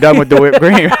after I'm done with the whipped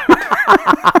cream.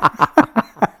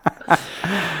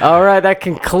 All right, that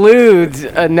concludes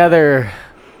another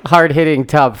hard-hitting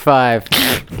top 5.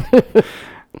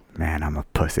 Man, I'm a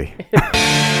pussy.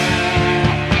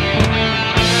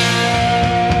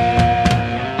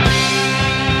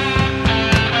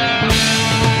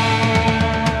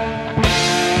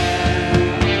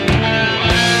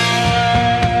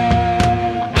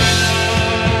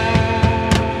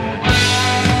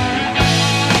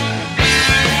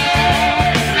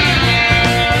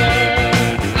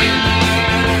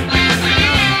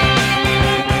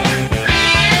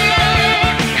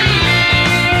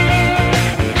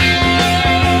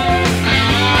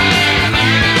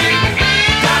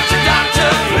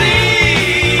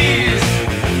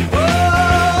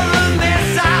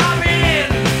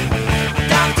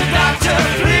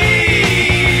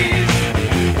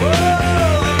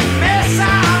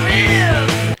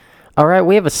 All right,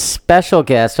 we have a special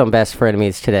guest on Best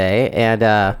Frenemies today,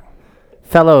 and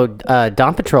fellow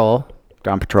Dawn Patrol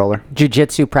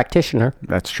Jiu-Jitsu practitioner.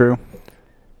 That's true.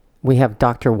 We have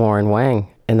Dr. Warren Wang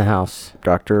in the house.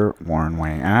 Dr. Warren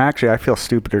Wang. And actually, I feel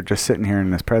stupider just sitting here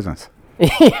in his presence.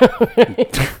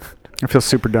 I feel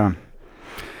super dumb.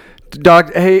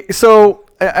 Doc, hey, so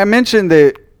I mentioned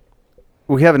that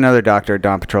we have another doctor at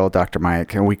Dawn Patrol, Dr.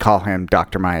 Mike, and we call him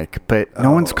Dr. Mike, but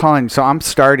no one's calling. So I'm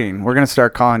starting. We're going to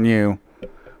start calling you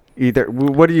either.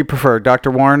 What do you prefer, Dr.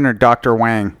 Warren or Dr.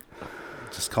 Wang?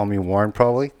 Just call me Warren,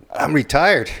 probably. I'm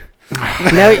retired.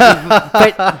 No,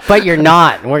 but you're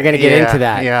not. We're going to get into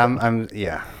that. Yeah, I'm.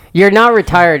 Yeah. You're not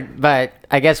retired, but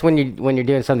I guess when you're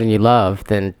doing something you love,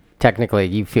 then technically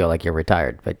you feel like you're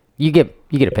retired. But you get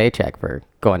a paycheck for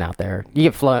going out there. You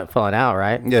get flown out,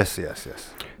 right? Yes.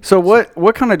 So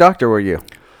what kind of doctor were you?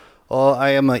 Well, I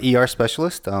am an ER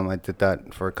specialist. I did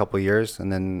that for a couple of years,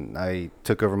 and then I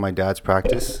took over my dad's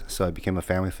practice. So I became a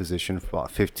family physician for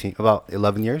about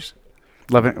 11 years.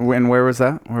 11. And where was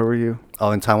that? Where were you?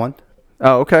 Oh, in Taiwan.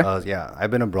 Oh, okay. Yeah, I've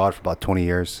been abroad for about 20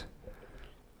 years.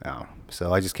 Yeah.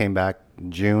 So I just came back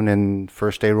in June and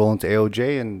first day roll into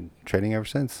AOJ and training ever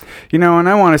since. And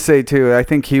I want to say too, I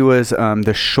think he was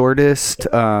the shortest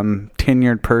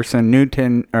tenured person,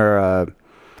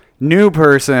 new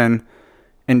person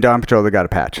in Dawn Patrol that got a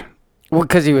patch. Well,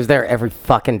 because he was there every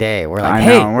fucking day. We're like,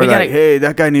 hey,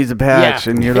 that guy needs a patch.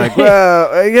 Yeah. And you're like,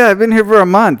 well, yeah, I've been here for a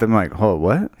month. I'm like, oh,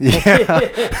 what? Yeah.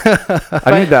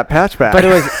 I need that patch back. But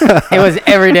it was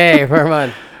every day for a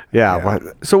month. Yeah.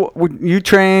 So you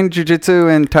trained jiu-jitsu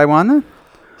in Taiwan then?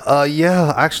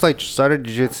 Yeah. Actually, I started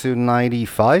jiu-jitsu in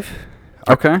 95.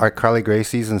 Okay. Our Carly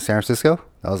Gracie's in San Francisco.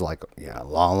 That was like, a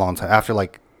long time. After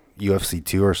like UFC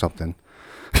 2 or something.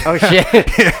 Oh shit!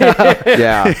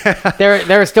 Yeah.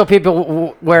 There are still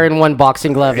people wearing one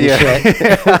boxing glove and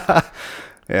shit.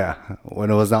 Yeah, when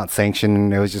it was not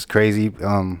sanctioned, it was just crazy.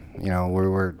 We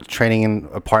were training in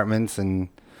apartments and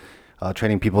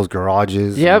training people's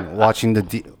garages. Yep. And watching there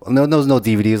was no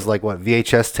DVDs, like what,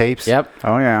 VHS tapes. Yep.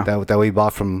 Oh yeah. That we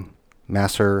bought from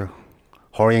Master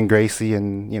Horian Gracie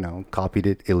and copied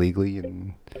it illegally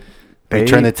and.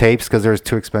 Returned the tapes because they was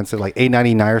too expensive, like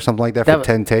 $8.99 or something like that for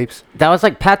 10 tapes. That was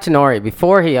like Pat Tenori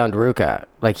before he owned Ruka.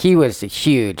 Like he was a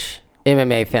huge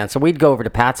MMA fan, so we'd go over to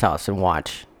Pat's house and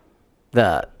watch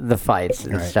the fights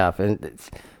and stuff. And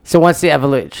so once the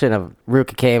evolution of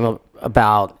Ruka came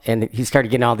about and he started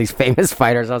getting all these famous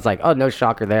fighters, I was like, oh, no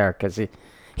shocker there, because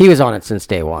he was on it since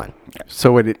day one.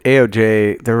 So at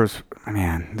AOJ,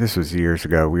 this was years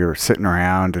ago. We were sitting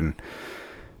around and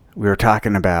we were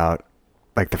talking about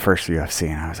like the first UFC,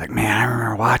 and I was like, man, I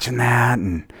remember watching that,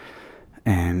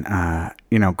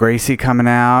 and Gracie coming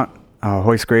out,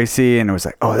 Hoist Gracie, and it was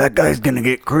like, oh, that guy's gonna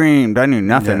get creamed. I knew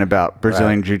nothing about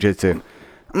Brazilian Jiu-Jitsu.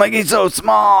 I'm like, he's so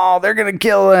small. They're going to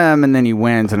kill him. And then he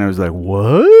wins. And I was like,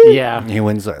 what? Yeah. He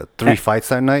wins 3 fights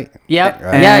that night. Yep.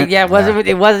 Right? Yeah. It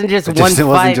wasn't just one fight. It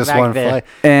wasn't just back one then. fight.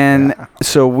 And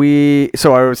so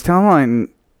I was telling,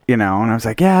 and I was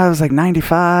like, yeah, I was like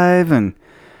 95. And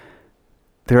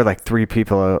there were like 3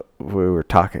 people I was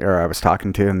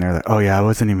talking to, and they're like, oh yeah, I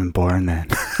wasn't even born then.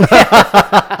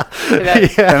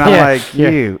 And I'm like,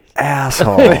 you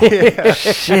asshole.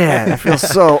 Shit, I feel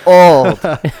so old.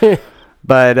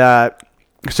 But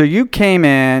so you came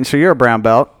in, so you're a brown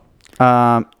belt.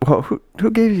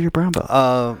 Who gave you your brown belt?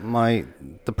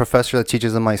 The professor that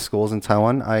teaches in my schools in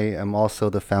Taiwan. I am also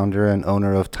the founder and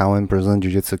owner of Taiwan Brazilian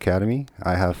Jiu-Jitsu Academy.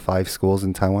 I have 5 schools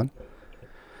in Taiwan.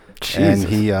 Jesus.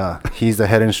 And he's the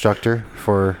head instructor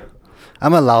for.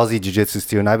 I'm a lousy jiu-jitsu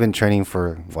student. I've been training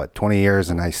for 20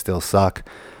 years, and I still suck.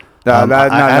 I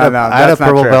had a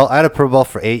purple belt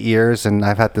for 8 years, and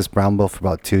I've had this brown belt for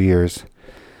about 2 years.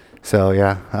 So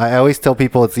yeah, I always tell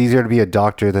people it's easier to be a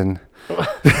doctor than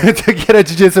to get a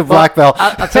jiu-jitsu black belt.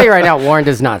 I'll tell you right now, Warren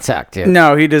does not suck, dude.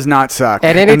 No, he does not suck.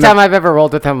 And anytime I've ever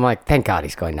rolled with him, I'm like, thank God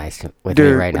he's going nice with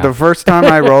me right now. The first time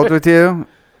I rolled with you,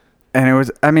 and it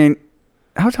was,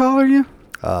 how tall are you?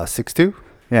 6'2".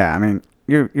 Yeah,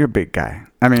 you're a big guy.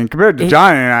 Compared to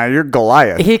Johnny and I, you're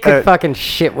Goliath. He could fucking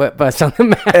shit whip us on the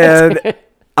mat. And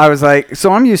I was like,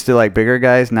 so I'm used to like bigger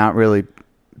guys not really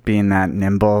being that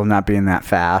nimble, not being that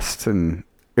fast, and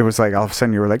it was like all of a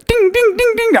sudden you were like ding ding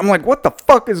ding ding. I'm like, what the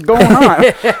fuck is going on?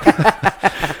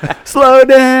 Slow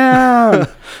down.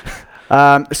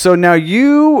 So now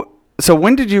so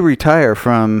when did you retire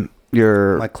from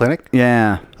my clinic?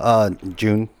 Yeah.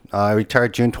 June. I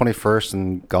retired June 21st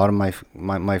and got in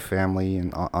my family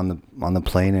and on the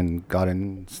plane and got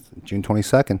in June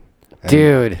 22nd. And,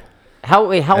 dude, how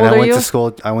old are you? I went to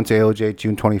school. I went to AOJ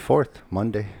June 24th,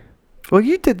 Monday. Well,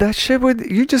 you did that shit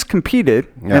you just competed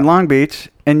in Long Beach,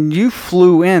 and you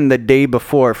flew in the day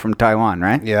before from Taiwan,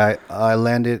 right? Yeah, I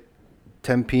landed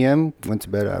 10 p.m., went to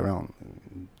bed around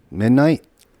midnight.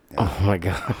 Oh, my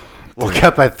God. Woke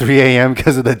up at 3 a.m.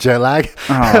 because of the jet lag.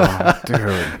 Oh,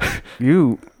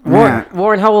 dude.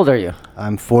 Warren, how old are you?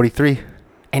 I'm 43.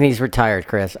 And he's retired,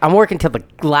 Chris. I'm working till the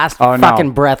last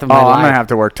fucking breath of my life. I'm going to have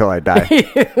to work till I die.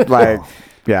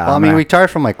 Yeah. Well, retired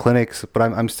from my clinics, but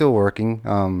I'm still working.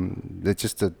 It's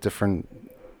just a different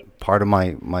part of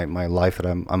my life that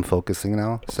I'm focusing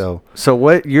now. So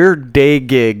what your day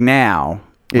gig now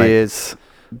is?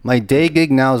 My day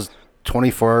gig now is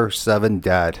 24/7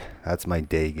 dad. That's my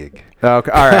day gig.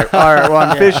 Okay. All right. Well,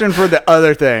 I'm fishing for the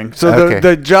other thing. So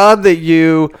the job that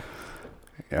you,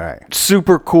 all right,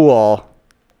 super cool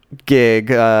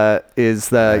gig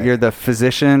is you're the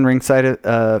physician, ringside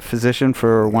physician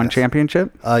for One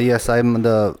Championship. Yes, I'm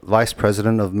the vice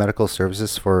president of medical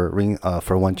services for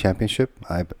One Championship.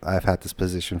 I've had this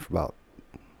position for about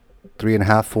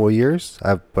 3.5-4 years.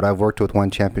 But I've worked with One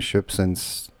Championship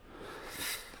since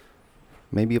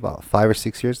maybe about 5 or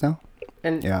 6 years now.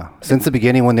 And since the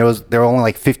beginning, when there were only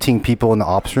like 15 people in the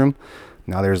ops room,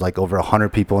 now there's like over 100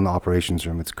 people in the operations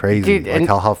room. It's crazy, dude,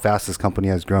 how fast this company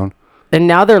has grown. And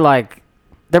now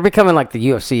they're becoming like the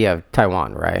UFC of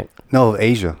Taiwan, right? No,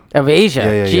 Asia. Of Asia.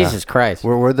 Yeah, Jesus Christ.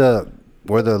 We're the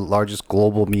largest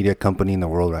global media company in the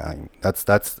world right now.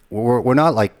 We're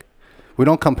not like, we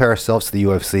don't compare ourselves to the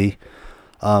UFC.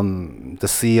 The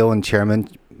CEO and chairman,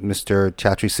 Mr.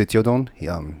 Chatri Sithyodon,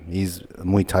 he's a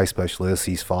Muay Thai specialist.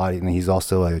 He's fought, and he's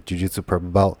also a Jiu-Jitsu purple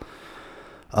belt.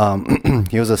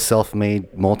 He was a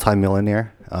self-made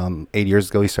multi-millionaire. 8 years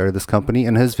ago, he started this company,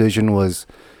 and his vision we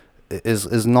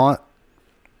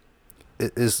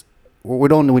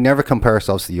never compare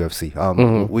ourselves to the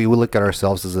UFC. We look at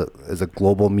ourselves as a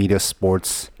global media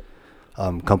sports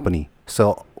company.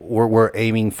 So we're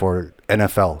aiming for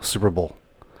NFL, Super Bowl.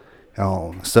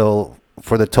 So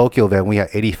for the Tokyo event, we had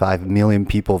 85 million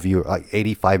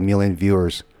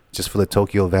viewers just for the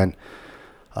Tokyo event.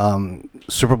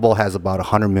 Super Bowl has about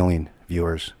 100 million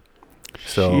viewers.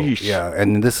 So sheesh. Yeah,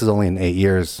 and this is only in 8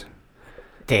 years.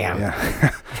 Damn.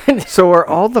 Yeah. So are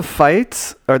all the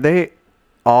fights, are they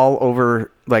all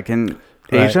over like in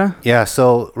Asia? Yeah,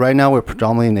 so right now we're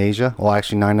predominantly in Asia. Well,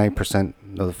 actually 99%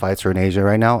 of the fights are in Asia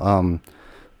right now.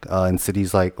 In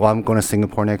cities like, I'm going to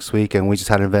Singapore next week, and we just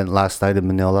had an event last night in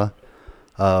Manila.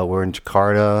 We're in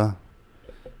Jakarta,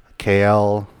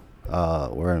 KL,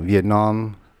 we're in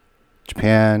Vietnam,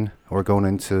 Japan. We're going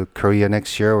into Korea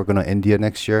next year. We're going to India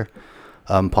next year.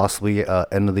 Possibly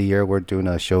end of the year, we're doing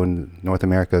a show in North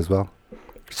America as well.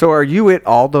 So are you at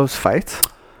all those fights?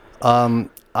 I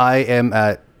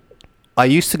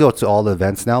used to go to all the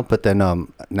events now, but then now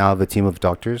I have a team of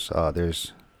doctors.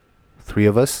 There's 3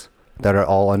 of us that are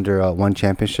all under one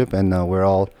championship, and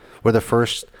we're the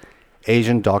first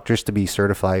Asian doctors to be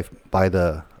certified by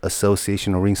the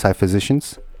Association of Ringside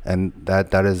Physicians, and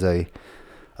that is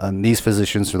these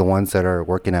physicians are the ones that are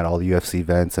working at all the UFC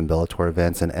events and Bellator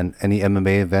events and any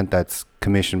MMA event that's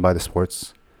commissioned by the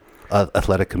sports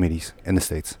athletic committees in the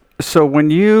States. So when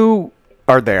you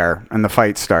are there and the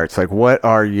fight starts, like, what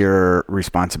are your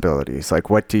responsibilities? Like,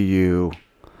 what do you...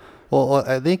 Well,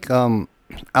 I think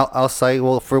outside,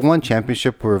 well, for one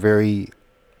championship, we're very...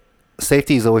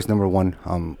 Safety is always number one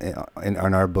in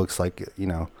our books. Like,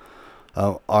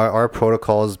 our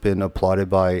protocol has been applauded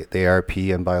by the ARP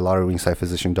and by a lot of ringside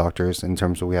physician doctors in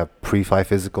terms of we have pre-fight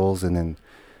physicals and then,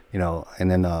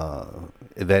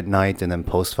 event night and then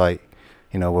post-fight,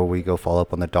 where we go follow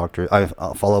up on the doctor. I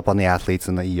follow up on the athletes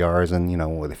and the ERs and,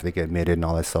 if they get admitted and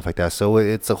all that stuff like that. So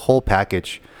it's a whole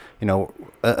package.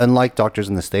 Unlike doctors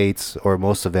in the States or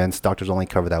most events, doctors only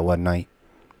cover that one night.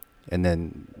 And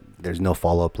then there's no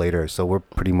follow-up later. So we're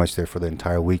pretty much there for the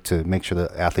entire week to make sure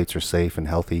the athletes are safe and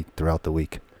healthy throughout the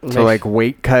week. So like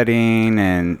weight cutting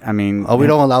and, I mean... Oh, we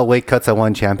don't allow weight cuts at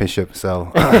one championship.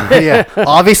 So, yeah.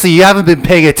 Obviously, you haven't been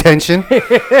paying attention.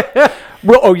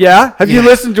 Well, oh, yeah? Have you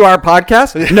listened to our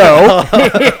podcast? No.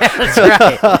 That's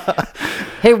right.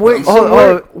 Hey,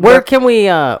 where can we,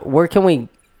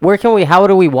 how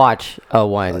do we watch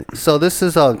one? So this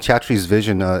is Chatri's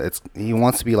vision. He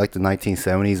wants to be like the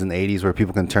 1970s and 80s where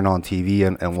people can turn on TV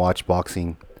and watch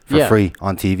boxing for free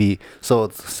on TV. So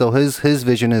his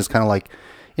vision is kind of like,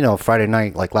 Friday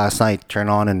night, like last night, turn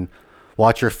on and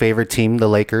watch your favorite team, the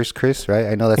Lakers, Chris, right?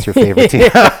 I know that's your favorite team.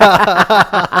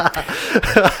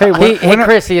 Hey,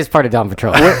 Chris, he is part of Dawn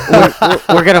Patrol.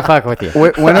 We're going to fuck with you.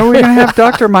 When are we going to have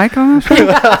Dr. Mike on the show?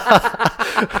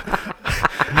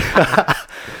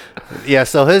 Yeah,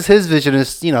 so his vision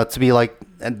is, to be like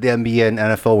the NBA and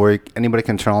NFL where anybody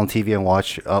can turn on TV and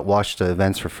watch the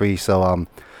events for free. So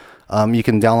you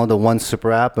can download the One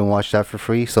Super app and watch that for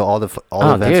free. So all the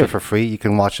events are for free. You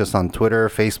can watch us on Twitter,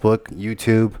 Facebook,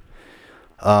 YouTube.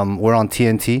 We're on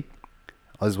TNT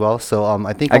as well. So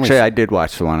I think I did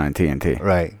watch the one on TNT.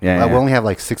 Right. Yeah. We only have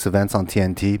like 6 events on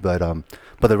TNT, but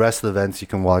the rest of the events you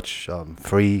can watch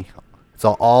free. It's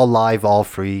all live, all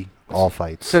free, all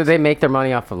fights. So they make their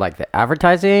money off of like the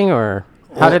advertising, or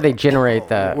how do they generate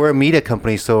that? We're a media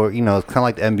company, so it's kind of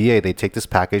like the NBA. They take this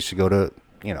package to go to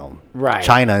right.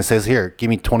 China and says, here, give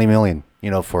me 20 million,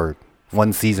 for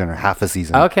one season or half a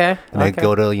season. Okay. And they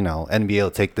go to, NBA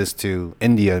will take this to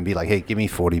India and be like, hey, give me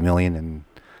 40 million.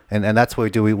 And that's what we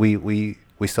do. We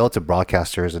sell it to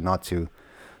broadcasters and not to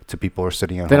people who are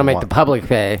sitting at home. They don't make the public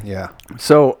pay. Yeah.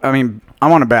 So, I mean, I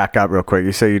want to back up real quick.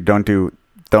 You say you don't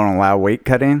allow weight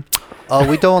cutting?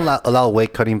 We don't allow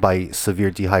weight cutting by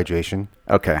severe dehydration.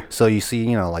 Okay. So you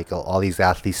see, like all these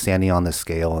athletes standing on the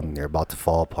scale and they're about to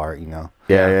fall apart, Yeah.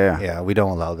 Yeah, we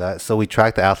don't allow that. So we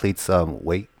track the athletes'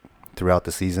 weight throughout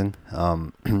the season.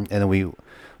 And then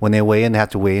when they weigh in, they have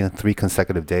to weigh in 3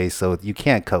 consecutive days. So you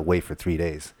can't cut weight for 3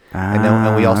 days.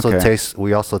 And we also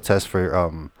test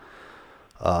for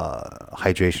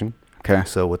hydration. Okay.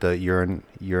 So with the urine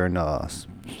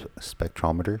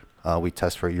spectrometer, we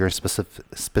test for urine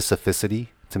specificity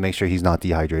to make sure he's not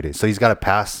dehydrated. So he's got to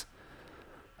pass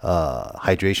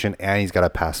hydration and he's got to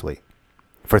pass weight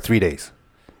for 3 days,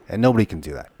 and nobody can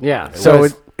do that. Yeah. So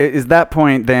is that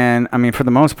point then? I mean, for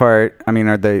the most part, I mean,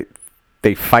 are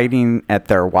they fighting at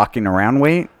their walking around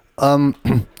weight?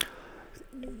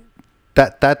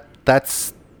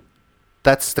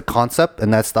 That's the concept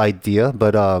and that's the idea,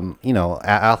 but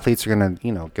athletes are gonna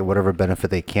get whatever benefit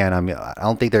they can. I mean, I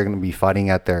don't think they're gonna be fighting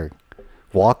at their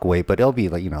walk weight, but it'll be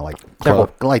like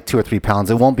like 2 or 3 pounds.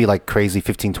 It won't be like crazy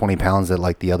 15-20 pounds that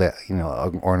like the other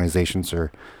organizations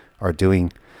are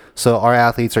doing. So our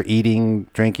athletes are eating,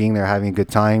 drinking, they're having a good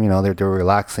time. They're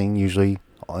relaxing usually.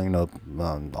 All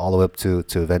the way up to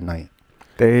event night.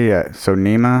 So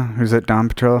Nima, who's at Dawn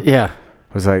Patrol,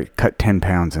 was like cut 10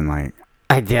 pounds in like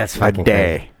a day.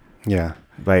 Crazy. Yeah.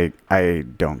 Like, I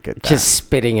don't get that. Just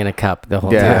spitting in a cup the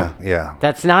whole time. Yeah.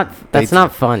 That's not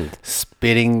fun.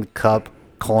 Spitting cup,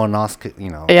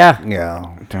 colonoscopy, Yeah.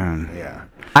 Yeah. Damn. Yeah.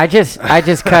 I just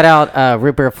cut out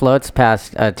root beer floats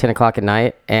past 10 o'clock at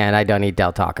night, and I don't eat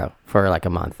Del Taco for like a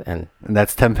month. And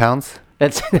that's 10 pounds?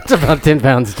 That's about 10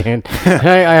 pounds, dude.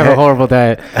 I have a horrible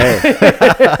diet. Hey,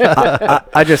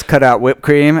 I just cut out whipped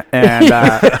cream and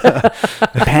the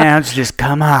pants just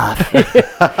come off.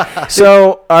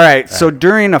 So, all right. So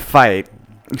during a fight,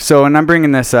 and I'm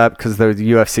bringing this up because there was a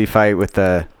UFC fight with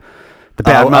the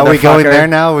bad motherfucker. Are we going there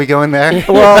now? Are we going there?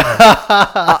 Well,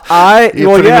 You're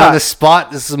putting me on the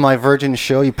spot. This is my virgin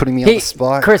show. You're putting me on the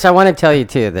spot. Chris, I want to tell you,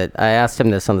 too, that I asked him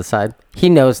this on the side. He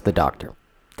knows the doctor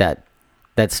that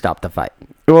that stopped the fight.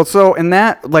 Well, so in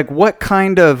that, like, what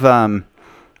kind of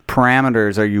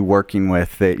parameters are you working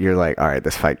with that you're like, all right,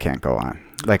 this fight can't go on?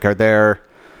 Like, are there...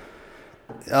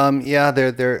 Yeah,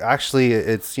 they're actually,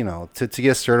 it's, to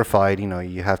get certified,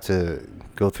 you have to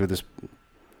go through this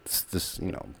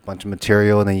bunch of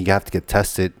material, and then you have to get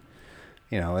tested.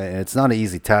 And it's not an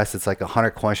easy test. It's like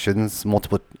 100 questions,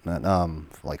 multiple,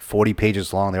 like 40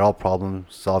 pages long. They're all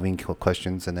problem-solving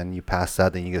questions, and then you pass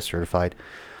that, then you get certified.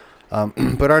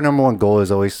 But our number one goal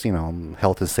is always,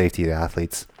 health and safety of the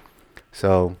athletes.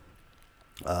 So,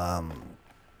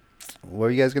 what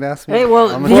are you guys gonna ask me? Hey, well,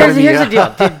 here's the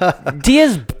deal.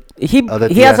 Diaz,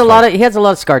 he has a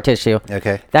lot of scar tissue.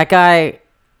 Okay. That guy,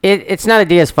 it's not a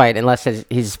Diaz fight unless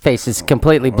his face is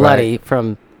completely bloody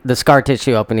from the scar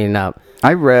tissue opening up.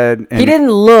 I read... He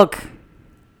didn't look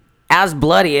as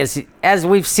bloody as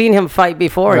we've seen him fight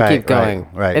before and keep going.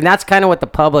 Right. And that's kind of what the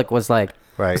public was like.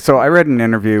 Right. So I read an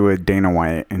interview with Dana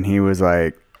White, and he was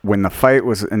like, when the fight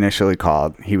was initially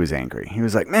called, he was angry. He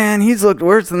was like, man, he's looked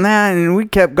worse than that, and we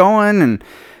kept going.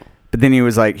 But then he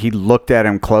was like, he looked at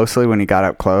him closely when he got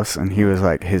up close, and he was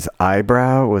like, his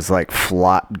eyebrow was like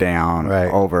flopped down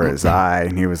over his eye,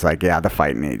 and he was like, yeah, the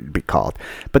fight needed to be called.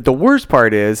 But the worst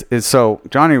part is so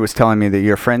Johnny was telling me that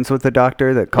you're friends with the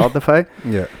doctor that called the fight.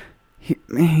 Yeah.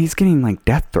 He's getting like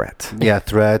death threats. Yeah,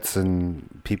 threats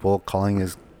and people calling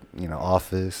his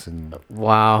office, and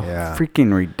wow, yeah,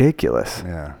 freaking ridiculous.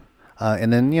 Yeah.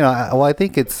 And then I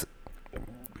think it's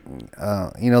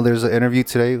there's an interview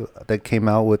today that came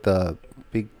out with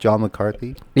Big John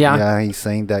McCarthy. Yeah, he's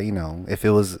saying that if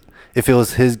it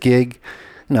was his gig,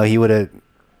 he would have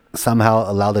somehow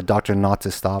allowed the doctor not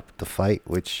to stop the fight,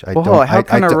 which I don't. How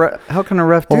can a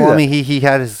ref do that? I mean, he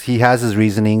has his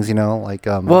reasonings,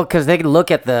 well, because they can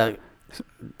look at the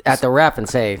ref and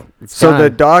say, it's so done. The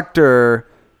doctor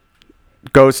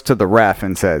goes to the ref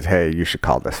and says, hey, you should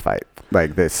call this fight.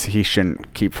 Like this, he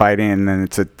shouldn't keep fighting, and then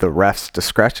it's at the ref's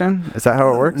discretion. Is that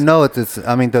how it works? No, it's.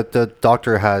 I mean, the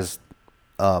doctor has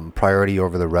priority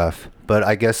over the ref, but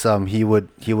I guess he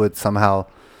would somehow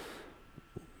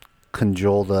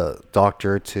cajole the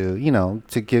doctor to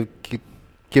to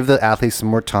give the athletes some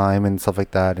more time and stuff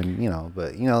like that, and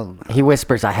but he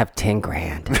whispers, I have 10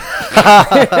 grand.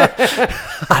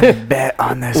 I bet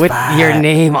on this with fight. Your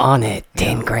name on it,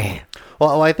 10 grand.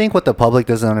 Well, I think what the public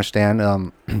doesn't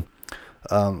understand,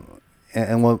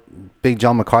 and what Big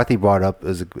John McCarthy brought up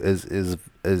is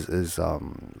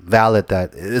valid,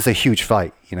 that it's a huge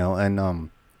fight,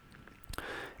 and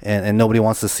nobody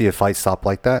wants to see a fight stop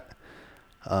like that.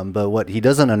 But what he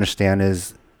doesn't understand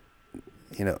is,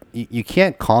 you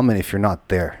can't comment if you're not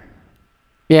there.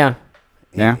 Yeah.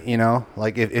 Yeah.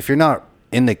 Like if you're not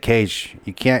in the cage,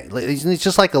 you can't. It's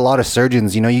just like a lot of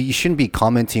surgeons. You shouldn't be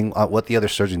commenting on what the other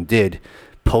surgeon did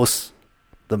post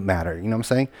the matter. You know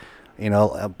what I'm saying?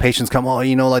 Patients come,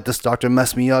 like this doctor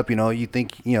messed me up. You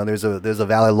think there's a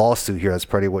valid lawsuit here. That's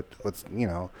pretty what's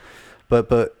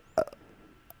but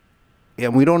yeah,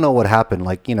 we don't know what happened.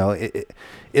 Like it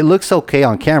looks okay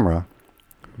on camera,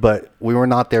 but we were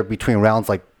not there between rounds,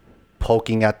 like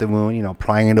poking at the wound,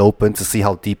 prying it open to see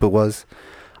how deep it was.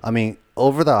 I mean,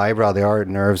 over the eyebrow, there are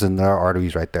nerves and there are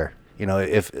arteries right there.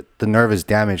 If the nerve is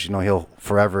damaged, he'll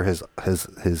forever, his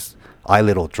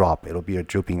eyelid will drop. It'll be a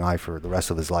drooping eye for the rest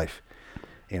of his life.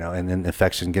 And then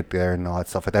infection get there and all that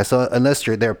stuff like that. So unless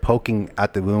you're there poking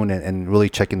at the wound and really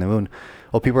checking the wound,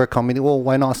 well, people are coming, well,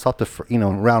 why not stop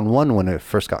round one when it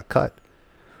first got cut?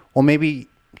 Well, maybe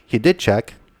he did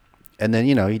check, and then,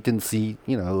 he didn't see,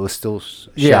 it was still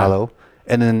shallow. Yeah.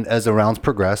 And then as the rounds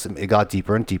progressed, it got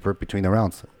deeper and deeper between the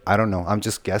rounds. I don't know. I'm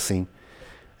just guessing.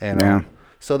 And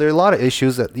so there are a lot of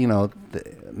issues that,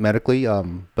 medically,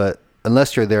 but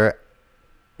unless you're there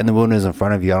and the wound is in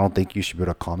front of you, I don't think you should be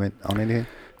able to comment on anything.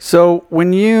 So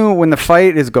when the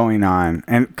fight is going on,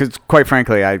 and because quite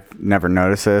frankly, I've never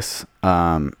noticed this,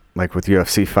 like with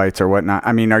UFC fights or whatnot.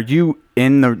 I mean,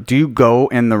 do you go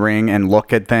in the ring and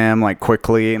look at them like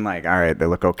quickly and like, all right, they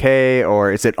look okay?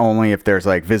 Or is it only if there's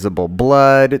like visible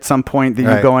blood at some point that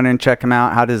you go in and check them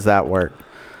out? How does that work?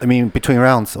 I mean, between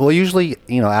rounds. Well, usually,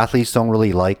 athletes don't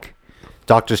really like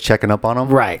doctors checking up on them.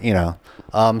 Right.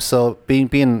 So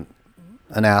being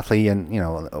an athlete and,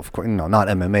 of course, not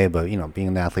MMA, but, being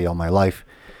an athlete all my life.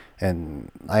 And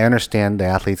I understand the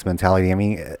athlete's mentality. I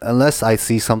mean, unless I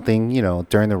see something,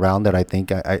 during the round that I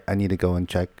think I need to go and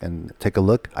check and take a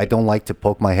look, I don't like to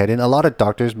poke my head in. A lot of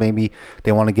doctors, maybe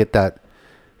they want to get that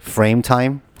frame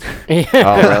time.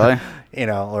 Oh, really?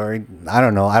 Or I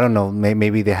don't know.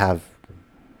 Maybe they have.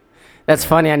 That's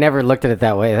funny. I never looked at it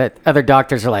that way. That other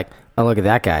doctors are like, Oh, look at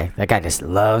that guy. That guy just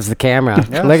loves the camera.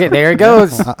 Yeah. Look at there it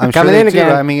goes. I'm Coming sure in they do.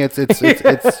 again. I mean,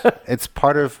 it's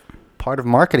part of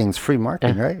marketing. It's free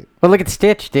marketing, right? Well, look at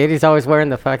Stitch, dude. He's always wearing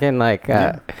the fucking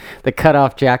the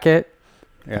cutoff jacket,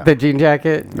 Yeah. the jean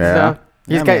jacket. and Yeah. stuff.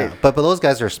 He's got. But those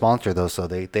guys are sponsored though, so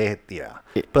they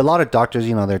But a lot of doctors,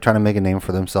 they're trying to make a name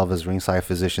for themselves as ringside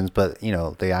physicians, but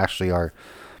they actually are.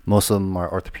 Most of them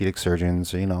are orthopedic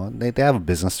surgeons. They have a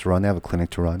business to run. They have a clinic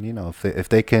to run. If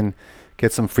they can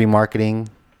get some free marketing,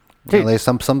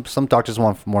 some doctors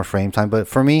want more frame time. But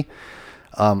for me,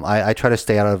 I try to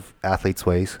stay out of athletes'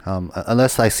 ways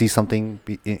unless I see something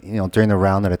during the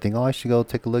round that I think, I should go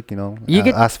take a look.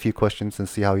 Ask a few questions and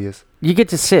see how he is. You get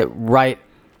to sit right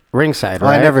ringside,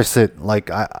 right? I never sit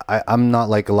I'm not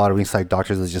like a lot of ringside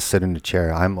doctors that just sit in the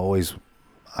chair.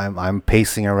 I'm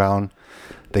pacing around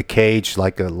the cage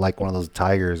like one of those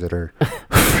tigers that are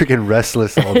freaking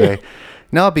restless all day.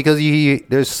 No, because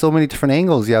there's so many different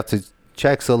angles you have to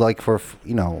check. So like for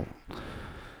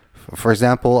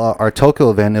example, our Tokyo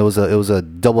event, it was a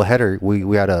double header.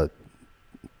 We had a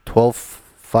 12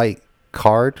 fight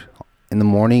card in the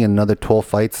morning and another 12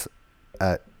 fights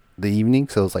at the evening.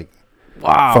 So it was like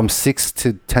Wow. from 6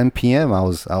 to 10 p.m. I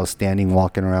was standing,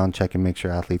 walking around, checking, make sure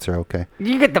athletes are okay.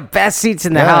 You get the best seats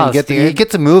in the house, you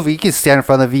get to move. You can stand in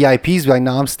front of the VIPs. Be like,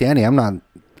 no, I'm standing. I'm not.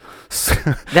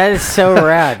 That is so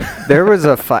rad. There was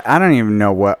a fight. I don't even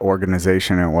know what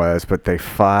organization it was, but they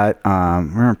fought.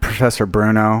 Remember Professor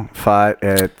Bruno fought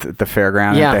at the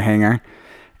fairground at the hangar,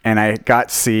 and I got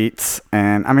seats,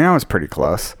 and I mean I was pretty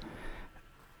close.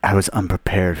 I was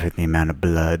unprepared for the amount of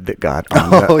blood that got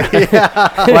on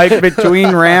like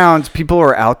between rounds, people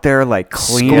were out there like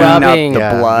cleaning Scrubbing.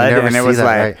 up the blood, and it was like,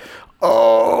 right?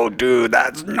 oh, dude,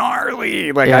 that's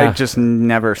gnarly. Like I just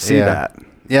never see that.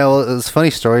 Yeah, well, it's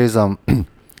funny stories. I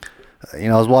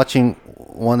was watching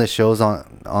one of the shows on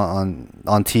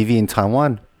TV in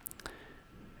Taiwan,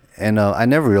 and I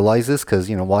never realized this because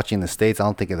watching in the States, I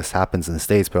don't think this happens in the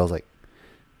States, but I was like,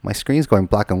 my screen's going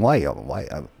black and white. Why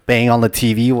bang on the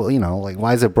TV? Well, like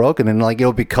why is it broken? And like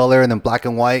it'll be color and then black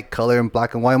and white, color and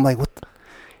black and white. I'm like, what?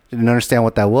 Didn't understand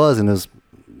what that was, and it's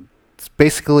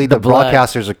basically the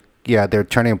broadcasters are they're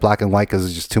turning it black and white because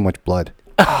it's just too much blood.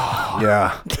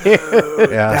 Yeah,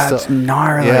 That's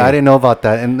gnarly. Yeah, I didn't know about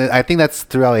that, and I think that's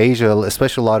throughout Asia,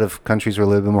 especially a lot of countries were a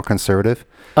little bit more conservative.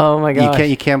 Oh my god!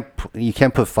 You can't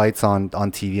put fights on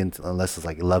TV unless it's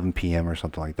like 11 p.m. or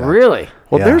something like that. Really?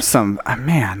 Well, there's some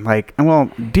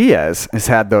Diaz has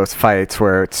had those fights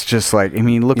where it's just like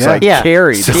he looks like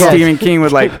carried Stephen King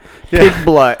with like pig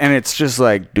blood, and it's just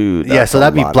like, dude. So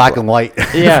that'd be black and white.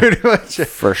 Yeah, pretty much.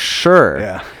 For sure.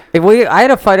 Yeah. I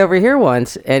had a fight over here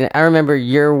once, and I remember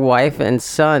your wife and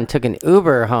son took an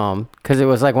Uber home because it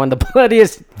was like one of the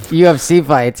bloodiest UFC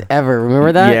fights ever.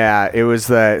 Remember that? Yeah, it was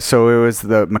the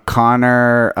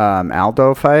McConnor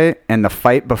Aldo fight, and the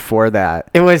fight before that.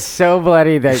 It was so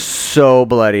bloody So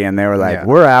bloody, and they were like,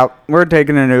 "We're out. We're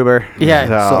taking an Uber."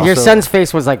 Yeah, So, your son's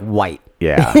face was like white.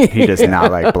 yeah, he does not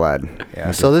like blood.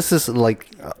 Yeah. So this is like,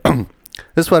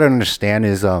 this is what I understand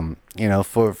is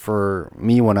for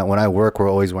me when I work, we're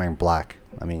always wearing black.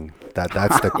 I mean that's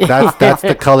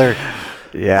the color.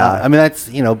 Yeah. I mean that's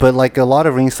but like a lot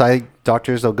of ringside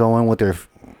doctors will go in with their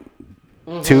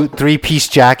 2-3-piece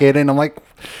jacket, and I'm like,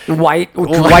 White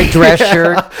dress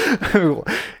shirt.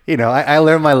 I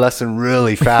learned my lesson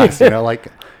really fast.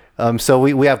 So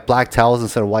we have black towels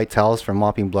instead of white towels for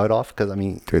mopping blood off because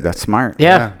Dude, that's smart.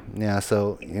 Yeah.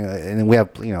 So and then we have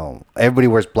everybody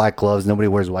wears black gloves, nobody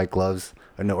wears white gloves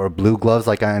or blue gloves.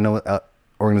 Like I know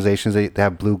organizations they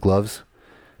have blue gloves.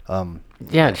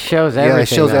 Yeah, it shows everything. Yeah, it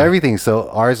shows everything. So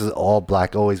ours is all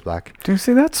black, always black. Do you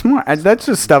see that's smart? That's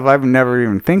just stuff I've never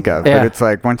even think of. Yeah. But it's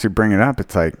like once you bring it up,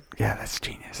 it's like, yeah, that's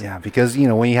genius. Yeah, because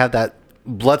when you have that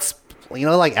blood,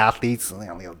 like athletes,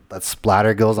 that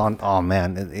splatter goes on. Oh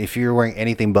man, if you're wearing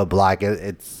anything but black,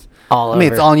 it's all over.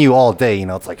 It's on you all day.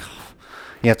 It's like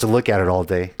you have to look at it all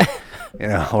day,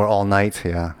 or all night.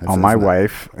 Yeah. My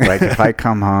wife, like if I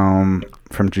come home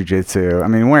from jiu-jitsu,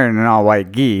 wearing an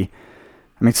all-white gi.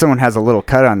 Someone has a little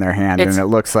cut on their hand, and it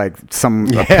looks like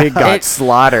a pig got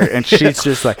slaughtered, and she's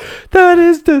just like, "That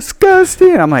is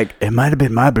disgusting." I'm like, "It might have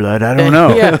been my blood. I don't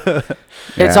know." Yeah.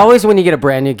 It's always when you get a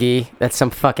brand new gi that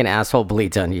some fucking asshole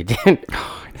bleeds on you, dude.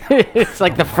 It's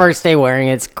like the first day wearing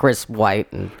it, it's crisp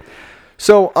white. And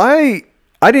So I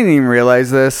didn't even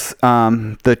realize this.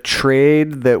 The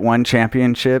trade that One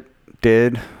Championship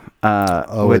did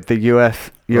with the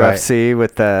UFC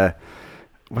with the.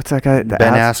 What's that guy?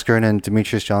 Ben Askren and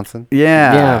Demetrius Johnson.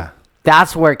 Yeah.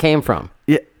 That's where it came from.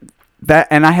 Yeah.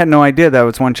 And I had no idea that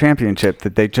was One Championship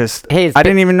that they just. Hey, I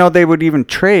didn't even know they would even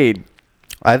trade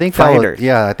I think fighters.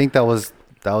 I think that was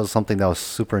something that was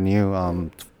super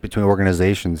new between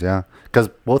organizations. Yeah, because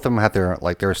both of them had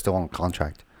they were still on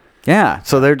contract. Yeah,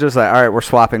 so they're just like, all right, we're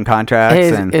swapping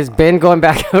contracts. Hey, is Ben going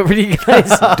back over to you guys?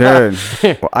 Dude,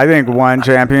 well, I think one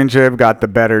championship got the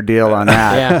better deal on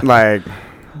that. Yeah. Like,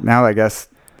 now I guess.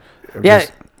 Yeah.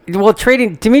 Well,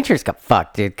 trading Demetrius got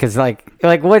fucked, dude. Because why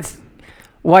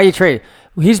are you trading?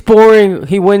 He's boring.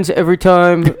 He wins every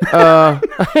time.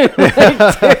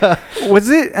 Was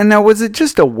it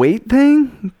just a weight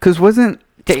thing? Because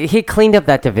he cleaned up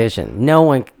that division? No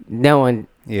one.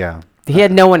 Yeah. He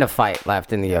had no one to fight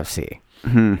left in the UFC,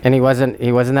 and he wasn't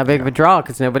that big of a draw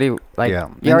because nobody you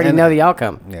already know the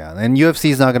outcome. Yeah, and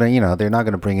UFC's not gonna they're not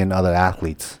gonna bring in other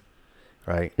athletes,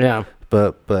 right? Yeah,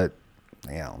 but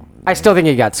I still think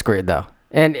he got screwed though,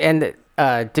 and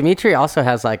Dimitri also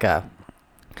has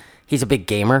he's a big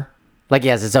gamer, he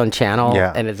has his own channel,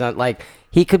 and his own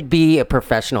he could be a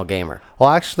professional gamer. Well,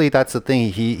 actually, that's the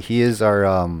thing. He is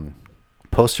our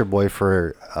poster boy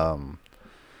for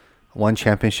One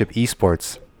Championship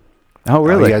Esports. Oh,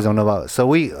 really? You guys don't know about it. So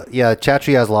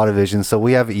Chatri has a lot of vision. So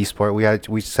we have esport.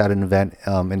 We just had an event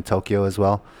in Tokyo as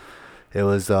well. It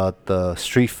was the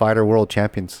Street Fighter World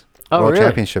Champions. World really?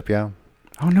 Championship, yeah.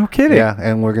 Oh, no kidding. Yeah,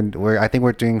 and I think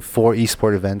we're doing 4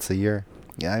 esport events a year.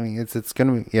 Yeah, I mean it's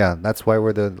gonna be that's why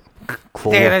we're the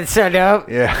cool. Dude, that's so dope.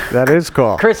 Yeah, that is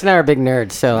cool. Chris and I are big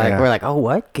nerds, so we're like, oh,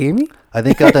 what gaming? I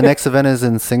think the next event is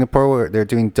in Singapore where they're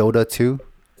doing Dota 2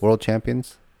 World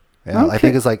Champions. Yeah, okay. I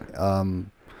think it's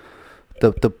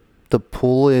the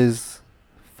pool is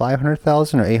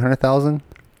 500,000 or 800,000.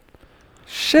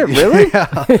 Shit, really?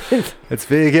 Yeah, it's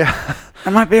big. Yeah.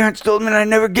 And my parents told me I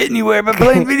never get anywhere by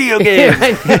playing video games.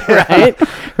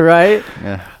 right.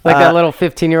 Yeah. That little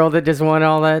 15-year-old that just won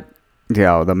all that.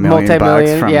 Yeah, the $1 million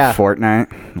bucks from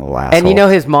Fortnite. Little and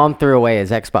his mom threw away his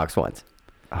Xbox once.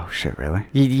 Oh shit, really?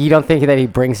 You don't think that he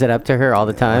brings it up to her all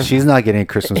the time? She's not getting a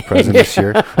Christmas present this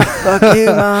year. Fuck you,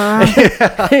 Mom.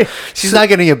 She's not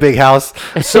getting a big house.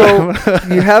 So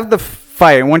you have the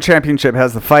fight. One championship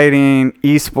has the fighting,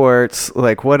 esports.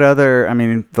 What other? I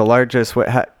mean, the largest.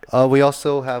 We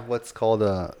also have what's called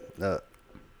the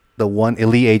One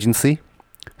Elite Agency.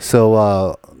 So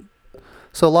a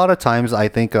lot of times I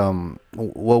think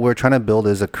what we're trying to build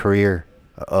is a career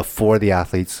for the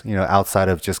athletes. Outside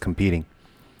of just competing.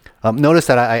 Notice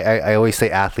that I always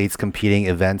say athletes, competing,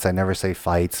 events. I never say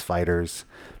fights, fighters.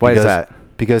 Why is that?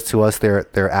 Because to us,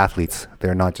 they're athletes.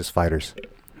 They're not just fighters.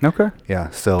 Okay.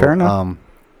 Yeah. So fair enough.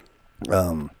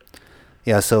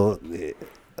 Yeah. So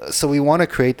we want to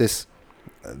create this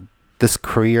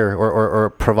career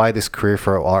or provide this career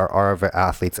for our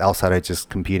athletes outside of just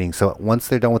competing. So once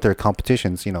they're done with their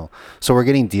competitions, so we're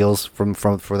getting deals for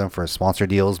them for sponsor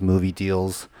deals, movie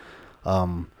deals,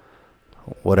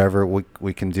 whatever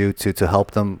we can do to help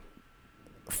them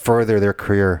further their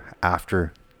career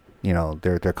after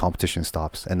their competition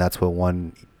stops. And that's what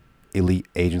One Elite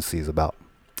Agency is about,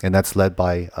 and that's led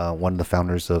by one of the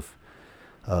founders of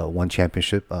One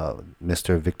Championship,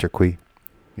 Mr. Victor Cui.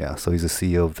 Yeah, so he's the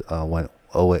CEO of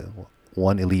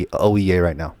One Elite OEA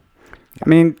right now. I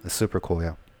mean, it's super cool.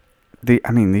 Yeah. The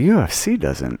UFC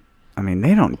doesn't.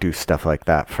 They don't do stuff like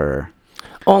that for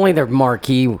only their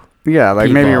marquee. Yeah,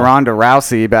 maybe Ronda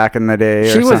Rousey back in the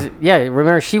day.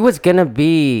 Remember she was gonna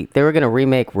be. They were gonna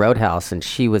remake Roadhouse, and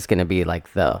she was gonna be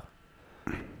the.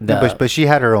 But she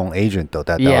had her own agent though.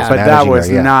 That was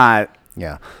not.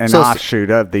 Yeah, an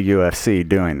offshoot of the UFC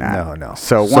doing that. No.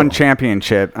 So One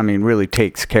Championship, really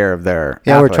takes care of their.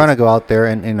 Yeah, athletes. We're trying to go out there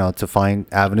and to find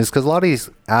avenues because a lot of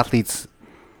these athletes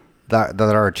that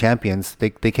are champions, they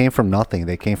came from nothing.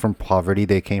 They came from poverty.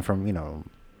 They came from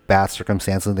bad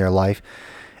circumstances in their life.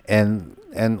 And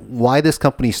why this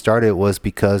company started was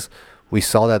because we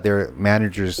saw that their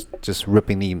managers just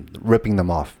ripping them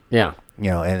off. Yeah.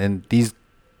 And these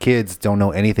kids don't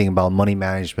know anything about money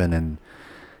management and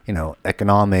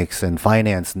economics and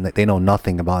finance, and they know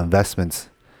nothing about investments.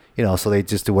 So they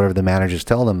just do whatever the managers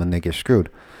tell them, and they get screwed.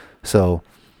 So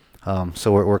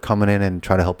we're coming in and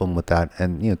try to help them with that,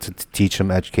 and to teach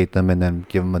them, educate them, and then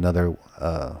give them another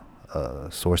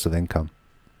source of income.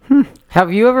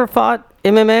 Have you ever fought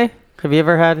MMA? Have you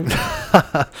ever had?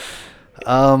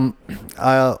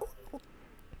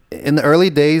 In the early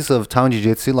days of Taiwan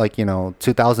Jiu-Jitsu,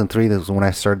 2003, that was when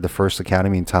I started the first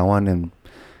academy in Taiwan, and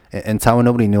in Taiwan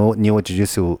nobody knew what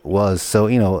Jiu-Jitsu was. So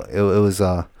it was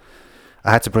I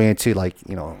had to bring it to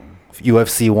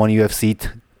UFC 1,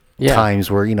 UFC times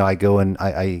where I go and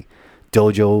I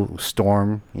dojo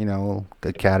storm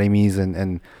academies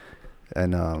and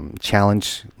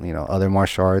challenge other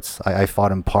martial arts. I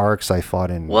fought in parks. I fought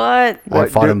in what? I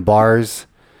fought in bars.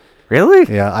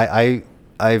 Really? Yeah.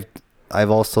 I've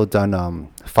also done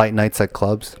fight nights at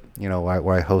clubs. You know,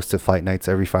 where I hosted fight nights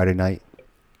every Friday night.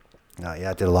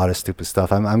 Yeah, I did a lot of stupid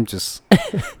stuff. I'm just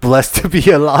blessed to be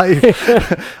alive.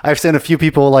 I've sent a few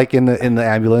people like in the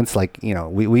ambulance. Like, you know,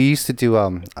 we used to do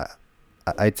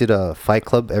I did a fight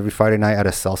club every Friday night at a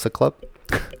salsa club.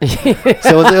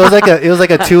 So it was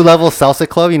like a 2-level salsa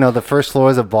club. You know, the first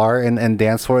floor is a bar and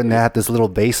dance floor, and they had this little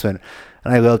basement.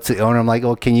 And I go up to the owner. I'm like,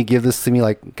 "Oh, can you give this to me?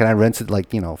 Like, can I rent it?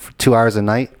 Like, you know, for 2 hours a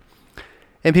night?"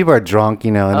 And people are drunk, you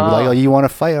know, and they're like, "Oh, you want to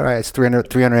fight? All right, it's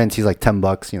 300 NT's, like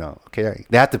 $10, you know." Okay,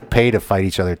 they have to pay to fight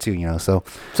each other too, you know. So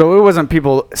it wasn't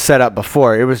people set up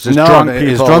before. It was just no, drunk people.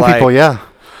 It was drunk people, yeah.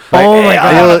 Like, Oh my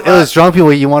God. It was drunk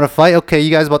people. You want to fight? Okay,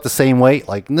 you guys about the same weight.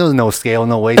 Like, there was no scale,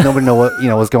 no weight. Nobody know what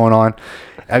what's going on.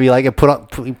 I'd be like,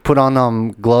 put on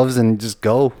gloves and just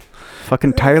go.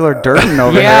 Fucking Tyler Durden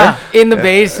over Yeah, in the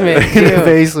basement. In the too.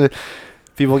 basement,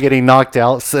 people getting knocked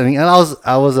out. Sitting, and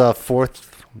I was a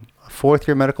fourth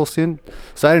year medical student,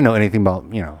 so I didn't know anything about,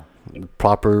 you know,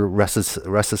 proper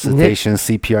resuscitation,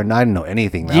 CPR. And I didn't know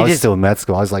anything. Man. I was still in med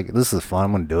school. I was like, this is fun.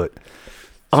 I'm gonna do it.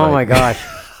 So Oh my gosh.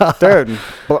 Dude,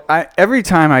 well, every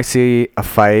time I see a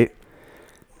fight,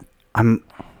 I'm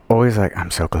always like, I'm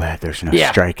so glad there's no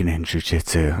striking in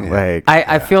jiu-jitsu. Yeah. Like,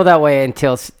 I feel that way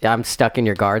until I'm stuck in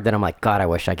your guard. Then I'm like, God, I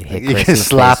wish I could hit You Chris can in the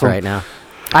slap face him. right now.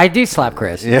 I do slap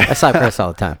Chris. Yeah. I slap Chris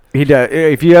all the time. he does.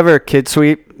 If you ever kid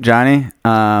sweep Johnny,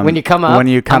 When you come up, when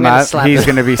you I'm come gonna out, slap he's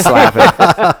him. gonna be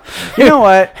slapping. You know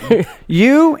what?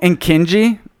 You and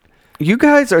Kinji, you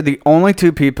guys are the only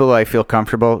two people I feel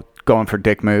comfortable going for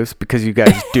dick moves, because you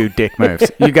guys do dick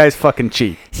moves. You guys fucking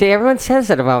cheat. See, everyone says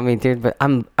that about me, dude, but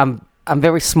I'm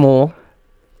very small.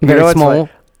 You Very know what's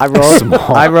small.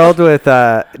 funny? I rolled with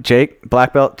Jake,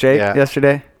 black belt Jake, Yeah.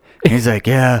 yesterday. And he's like,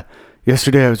 yeah,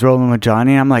 yesterday I was rolling with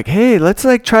Johnny. I'm like, hey, let's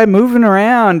like try moving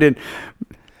around and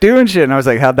doing shit. And I was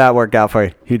like, how'd that work out for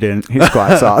you? He didn't. He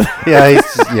squat solid. Yeah,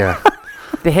 yeah.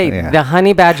 Hey, Yeah. the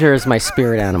honey badger is my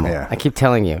spirit animal. Yeah. I keep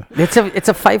telling you, it's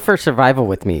a fight for survival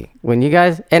with me. When you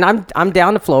guys, and I'm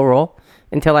down to flow roll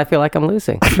until I feel like I'm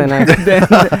losing. Then I'm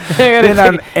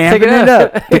amping it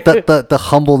up. But the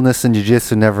humbleness in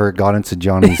jiu-jitsu never got into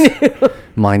Johnny's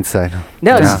mindset.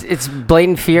 No, Yeah. it's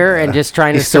blatant fear and just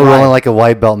trying He's to still survive. rolling like a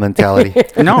white belt mentality.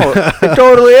 No, it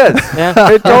totally is. Yeah.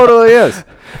 It totally is.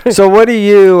 So what do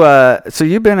you, so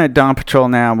you've been at Dawn Patrol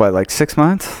now, what, like 6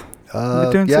 months?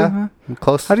 You're doing 6 Yeah, months?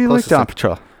 close. How do you close like to Dawn 6.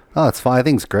 Patrol? Oh, it's fine. I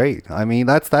think it's great. I mean,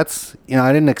 that's you know,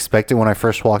 I didn't expect it when I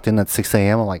first walked in at 6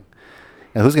 a.m. I'm like,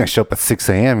 who's gonna show up at 6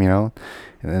 a.m. You know,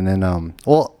 and then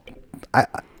well, I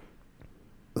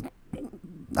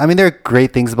mean, there are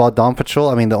great things about Dawn Patrol.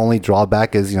 I mean, the only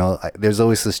drawback is, you know, there's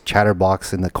always this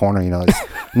chatterbox in the corner. You know, it's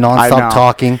nonstop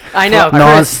talking. I know, Chris.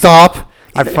 nonstop.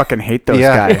 I fucking hate those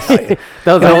Yeah. guys.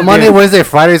 Those You know, old Monday, dudes. Wednesday,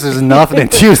 Fridays is enough, and then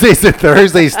Tuesdays and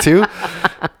Thursdays too.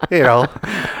 You know,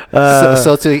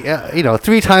 so to you know,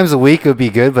 3 times a week would be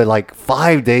good, but like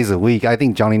 5 days a week, I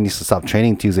think Johnny needs to stop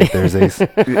training Tuesday, Thursdays.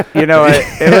 You know,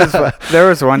 there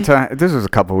was one time, this was a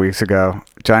couple weeks ago,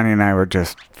 Johnny and I were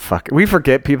just we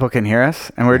forget people can hear us,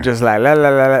 and we're just like, la, la,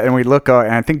 la, la, and we look out,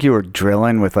 and I think you were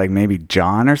drilling with like maybe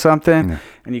John or something,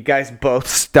 and you guys both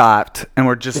stopped, and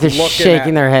we're just Just looking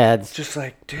shaking their heads. just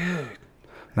like, dude.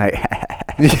 Like,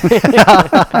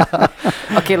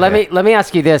 Okay, let me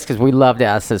ask you this, because we love to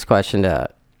ask this question to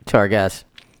our guests.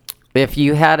 If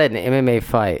you had an MMA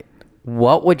fight,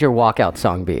 what would your walkout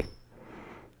song be?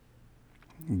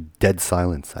 Dead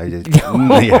silence. I just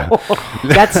yeah.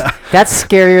 That's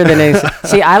scarier than anything.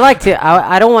 See,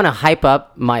 I don't want to hype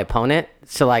up my opponent.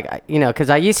 So like, you know, because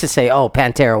I used to say, oh,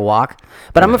 Pantera walk,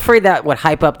 but I'm afraid that would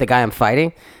hype up the guy I'm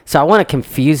fighting. So I want to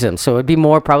confuse him. So it'd be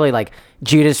more probably like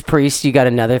Judas Priest, you got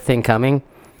another thing coming.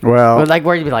 well, Or like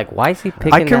where you'd be like, why is he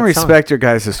picking I can that song? respect your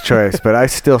guys' choice, but I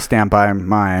still stand by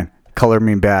mine. Color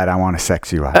me bad. I want to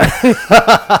sex you out.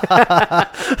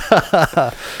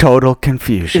 Total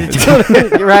confusion.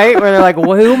 Right? Where they're like,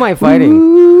 well, who am I fighting?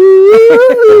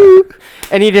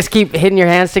 And you just keep hitting your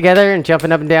hands together and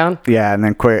jumping up and down. Yeah, and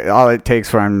then quick. All it takes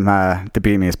for him to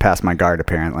beat me is past my guard.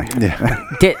 Apparently, Yeah.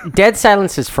 Dead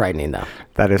silence is frightening, though.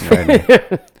 that is frightening.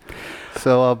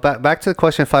 So back to the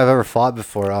question, if I've ever fought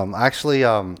before. Actually,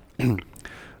 I'm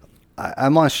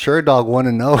on Sure Dog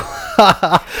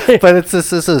 1-0, but it's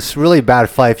a really bad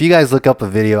fight. If you guys look up a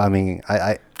video, I mean,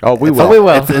 We will. We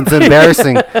will. It's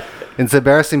embarrassing. It's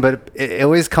embarrassing, but it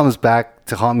always comes back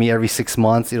to haunt me every 6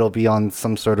 months. It'll be on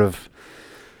some sort of,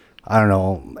 I don't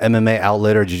know, MMA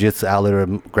outlet or jiu-jitsu outlet or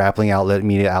grappling outlet,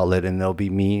 media outlet, and it'll be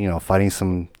me, you know, fighting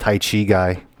some Tai Chi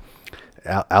guy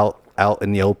out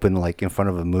in the open, like in front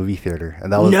of a movie theater.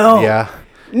 And that was No. yeah.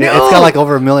 It's got like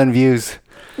over 1 million views.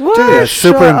 What? Yeah,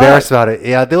 super Shut embarrassed up. about it.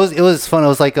 Yeah, it was fun. It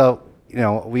was like it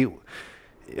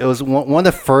was one of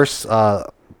the first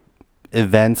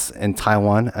events in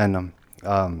Taiwan, and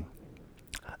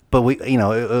but we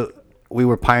we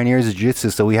were pioneers of jiu-jitsu,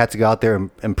 so we had to go out there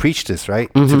and preach this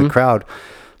right to the crowd.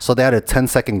 So they had a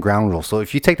 10-second ground rule. So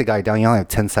if you take the guy down, you only have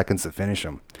 10 seconds to finish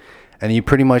him, and you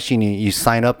pretty much you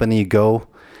sign up and then you go.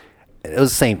 It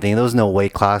was the same thing. There was no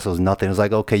weight class. It was nothing. It was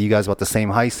like, okay, you guys about the same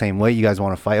height, same weight. You guys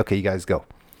want to fight? Okay, you guys go.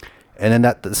 And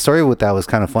then the story with that was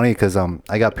kind of funny because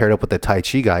I got paired up with the Tai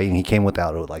Chi guy, and he came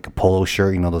without like a polo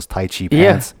shirt, those Tai Chi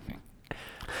pants.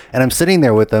 And I'm sitting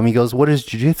there with him. He goes, "What is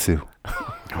jiu-jitsu?"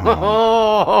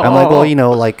 I'm like,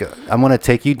 well, like I'm gonna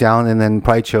take you down and then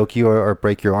probably choke you or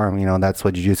break your arm. That's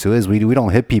what jiu-jitsu is. We don't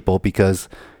hit people because,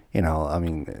 I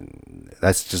mean,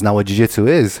 that's just not what jiu-jitsu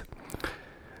is.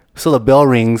 So the bell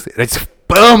rings. And it's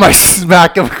boom! I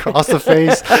smack him across the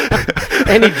face.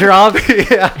 And he drops.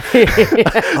 Yeah.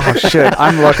 Oh shit!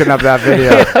 I'm looking up that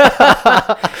video.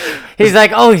 He's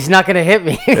like, oh, he's not gonna hit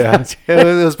me. Yeah. It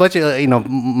was a bunch of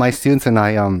my students and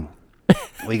I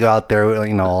we go out there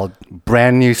all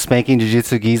brand new spanking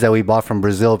jiu-jitsu gis that we bought from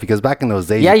Brazil because back in those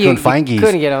days you couldn't find gis.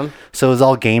 Couldn't get them. So it was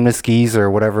all gameless gis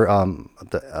or whatever.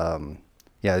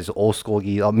 It's old school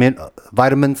gis.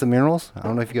 Vitamins and minerals. I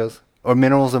don't know if you guys or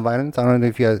minerals and vitamins. I don't know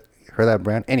if you guys heard that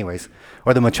brand. Anyways,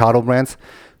 or the Machado brands.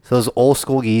 So those old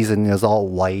school gis and it was all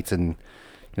white and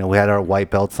we had our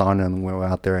white belts on and we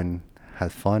went out there and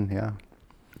had fun. Yeah.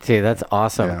 Dude, that's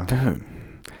awesome. Yeah. Dude.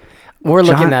 We're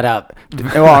looking that up.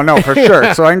 Well, no, for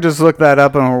sure. So I can just look that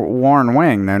up on Warren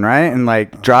Wang then, right? And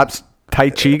like drops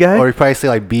Tai Chi guy. Or you probably say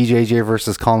like BJJ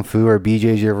versus Kung Fu or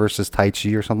BJJ versus Tai Chi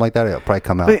or something like that. It'll probably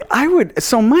come out. But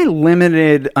so my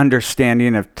limited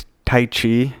understanding of Tai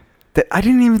Chi, that I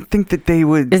didn't even think that they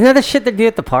would. Isn't that the shit they do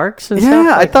at the parks and stuff?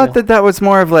 Yeah, I thought that was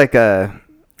more of like a.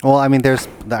 Well, I mean,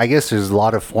 I guess there's a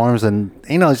lot of forms, and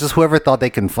it's just whoever thought they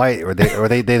can fight, or they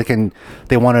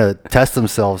want to test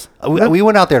themselves. We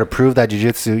went out there to prove that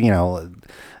jiu-jitsu,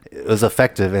 it was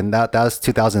effective, and that was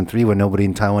 2003 when nobody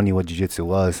in Taiwan knew what jiu-jitsu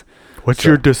was. What's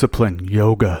your discipline?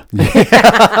 Yoga.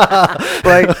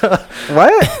 Like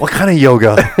what? What kind of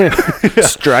yoga?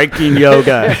 Striking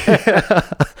yoga.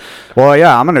 Well,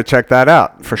 yeah, I'm gonna check that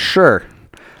out for sure.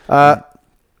 Dr.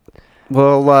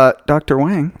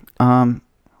 Wang,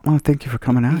 I want to thank you for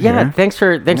coming out. Yeah, here. thanks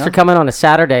for coming on a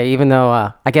Saturday. Even though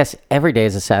I guess every day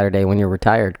is a Saturday when you're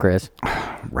retired, Chris.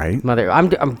 Right. Mother,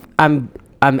 I'm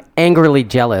angrily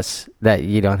jealous that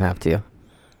you don't have to.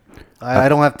 I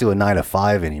don't have to do a 9 to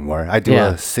 5 anymore. I do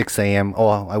a 6 a.m. Oh,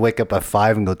 I wake up at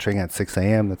 5 and go train at 6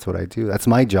 a.m. That's what I do. That's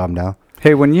my job now.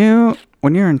 Hey, when you're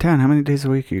in town, how many days a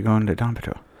week are you going to Don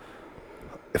Patrol?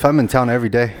 If I'm in town every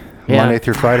day, Monday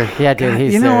through Friday. Yeah,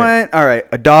 dude. You know what? All right,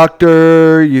 a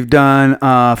doctor. You've done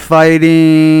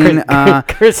fighting.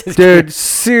 Chris is dude,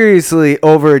 seriously,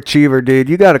 overachiever, dude.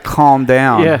 You got to calm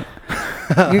down. Yeah.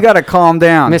 You got to calm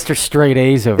down. Mr. Straight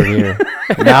A's over here.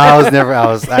 No,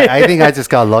 I think I just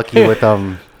got lucky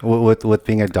with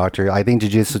being a doctor. I think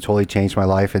jiu-jitsu totally changed my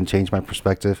life and changed my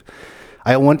perspective.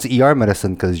 I went to ER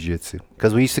medicine because of jiu-jitsu.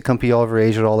 Because we used to compete all over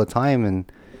Asia all the time, and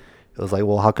it was like,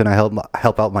 well, how can I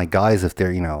help out my guys if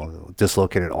they're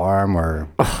dislocated arm or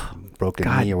broken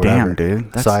knee or whatever? Damn,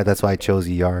 dude. That's why I chose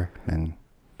ER and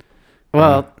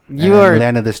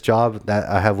landed this job that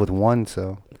I have with one.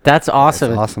 So that's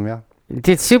awesome. It's awesome, yeah.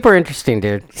 Dude, super interesting,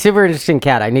 dude. Super interesting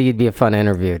cat. I knew you'd be a fun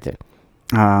interview, dude.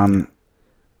 Well,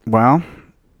 hopefully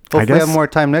I guess we have more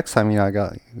time next time. I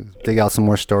got dig out some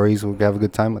more stories. We'll have a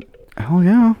good time. Oh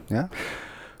yeah. Yeah.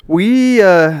 We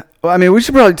should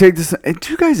probably take this.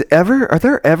 Do you guys are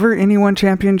there ever any one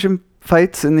championship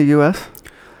fights in the U.S.?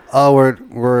 We're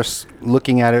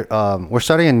looking at it. We're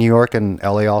starting in New York and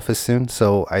LA office soon.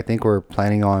 So I think we're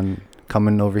planning on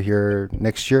coming over here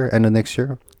next year, end of next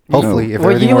year. Hopefully, if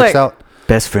everything works out.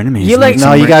 Best frenemies.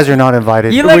 No, you guys are not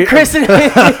invited. You like Chris and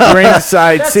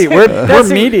ringside seat. We're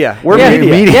media. We're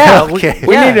media. Yeah, okay.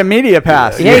 We need a media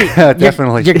pass. Yeah,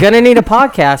 definitely. You're gonna need a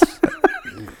podcast.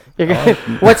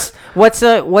 What's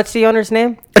the owner's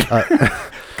name?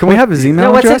 Can we have his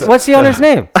email address? What's the owner's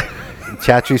name?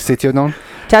 Chachu Sityonon.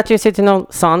 Chachu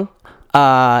Sityonon-san.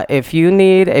 If you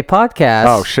need a podcast.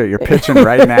 Oh shit! You're pitching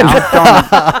right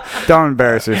now. Don't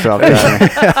embarrass yourself, Johnny.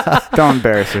 Don't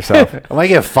embarrass yourself. I might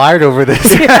get fired over this.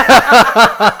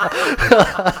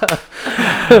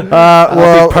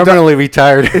 Well, permanently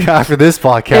retired after this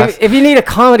podcast. If you need a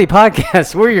comedy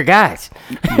podcast, we're your guys.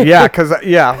 Yeah, because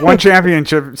one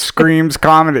championship screams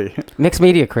comedy. Mixed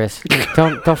media, Chris.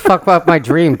 Don't fuck up my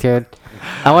dream, dude.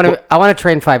 I want to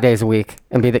train 5 days a week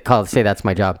and say that's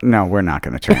my job. No, we're not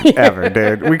going to train ever,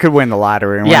 dude. We could win the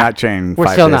lottery, and we're not training we're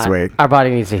 5 still days not. a week. Our body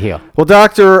needs to heal. Well,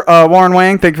 Dr. Warren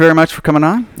Wang, thank you very much for coming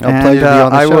on. Pleasure to be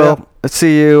on the I show. will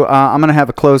see you. I'm going to have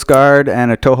a closed guard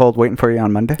and a toe hold waiting for you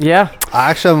on Monday. Yeah.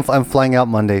 Actually, I'm flying out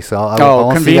Monday, so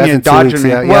I'll see you guys in convenient. 2 Dodging weeks. me.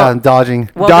 Yeah, Well, I'm dodging.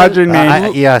 Dodging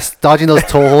me. Yes, dodging those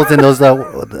toe holds and those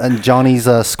and Johnny's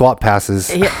squat passes.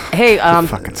 Hey,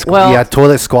 Fucking squat. well, Yeah,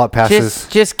 toilet squat passes.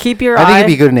 just keep your I think eye. it'd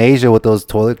be good in Asia with those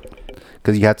toilet,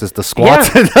 because you have the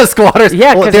squats Yeah. and the squatters.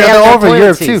 Yeah, Well, because they're over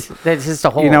Europe too. That's just a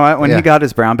whole. You know what? When Yeah. he got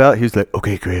his brown belt, he was like,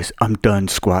 okay, Chris, I'm done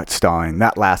squat stalling.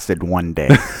 That lasted 1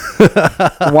 day.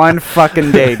 1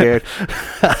 fucking day, dude.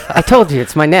 I told you,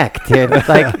 it's my neck, dude.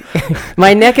 Like,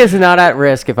 my neck is not at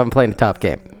risk if I'm playing a top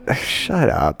game. Shut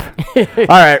up. All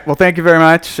right. Well, thank you very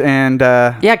much. And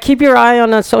Yeah, keep your eye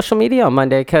on social media on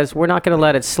Monday, because we're not going to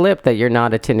let it slip that you're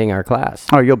not attending our class.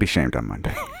 oh, you'll be shamed on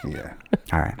Monday. Yeah.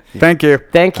 All right. Thank you.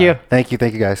 Thank you. Thank you,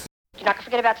 guys. You're not going to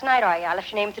forget about tonight, are you? I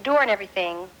left your name at the door and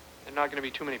everything. There are not going to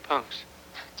be too many punks.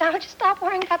 John, would you stop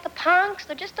worrying about the punks?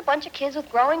 They're just a bunch of kids with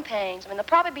growing pains. I mean, they'll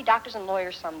probably be doctors and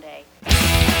lawyers someday.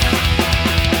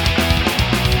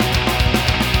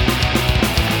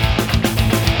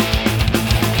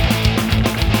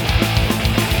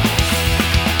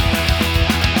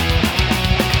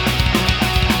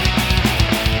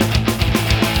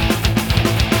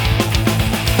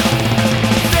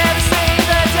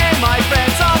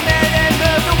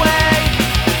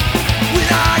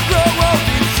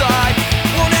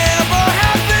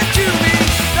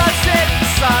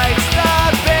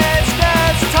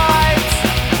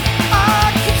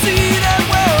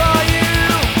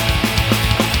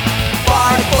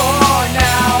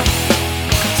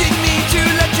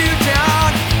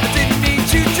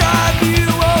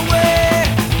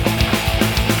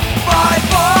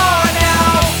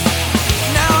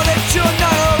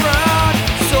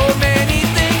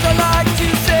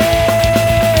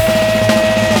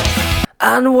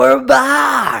 And we're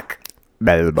back.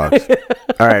 Bad the box.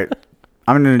 All right.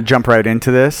 I'm going to jump right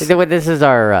into this. This is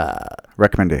our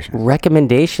Recommendation.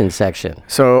 recommendation section.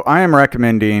 So I am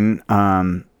recommending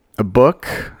a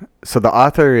book. So the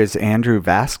author is Andrew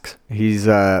Vasks. He's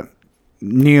a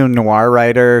neo-noir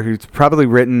writer who's probably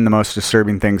written the most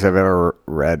disturbing things I've ever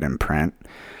read in print.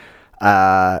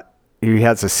 He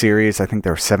has a series. I think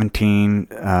there are 17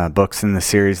 books in the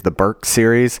series, the Burke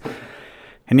series.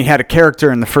 And he had a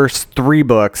character in the first 3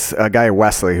 books, a guy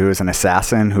Wesley, who is an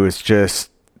assassin, who is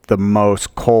just the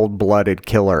most cold-blooded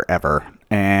killer ever.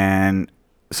 And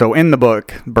so in the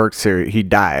book, Burke series, he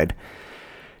died.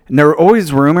 And there were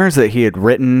always rumors that he had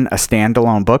written a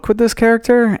standalone book with this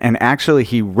character. And actually,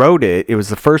 he wrote it. It was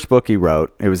the first book he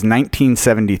wrote. It was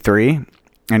 1973.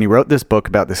 And he wrote this book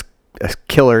about this a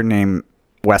killer named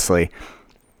Wesley.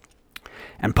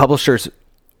 And publishers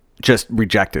just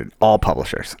rejected, all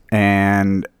publishers.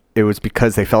 And it was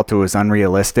because they felt it was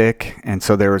unrealistic. And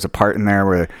so there was a part in there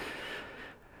where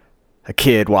a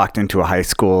kid walked into a high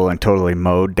school and totally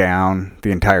mowed down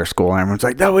the entire school. And everyone's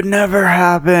like, that would never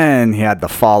happen. He had the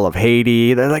fall of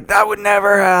Haiti. They're like, that would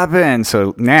never happen.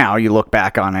 So now you look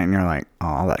back on it and you're like, oh,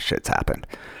 all that shit's happened.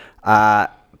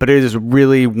 But it is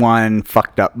really one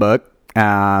fucked up book.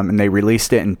 And they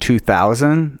released it in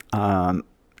 2000.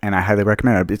 And I highly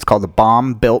recommend it. It's called The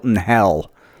Bomb Built in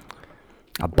Hell.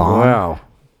 A Bomb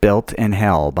Built in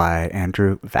Hell by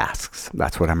Andrew Vasks.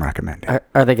 That's what I'm recommending.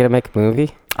 Are they going to make a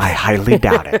movie? I highly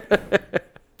doubt it.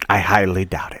 I highly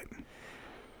doubt it.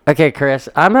 Okay, Chris,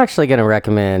 I'm actually going to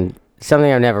recommend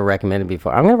something I've never recommended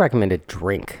before. I'm going to recommend a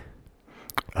drink.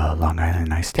 Long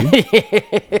Island iced tea?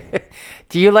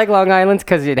 Do you like Long Island's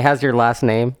because it has your last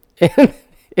name?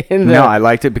 No, I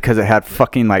liked it because it had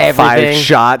fucking like Everything. 5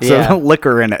 shots of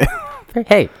liquor in it.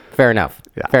 Hey, fair enough.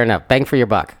 Yeah. Fair enough. Bang for your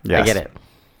buck. I Yes. get it.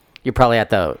 You're probably at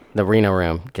the Reno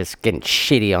room just getting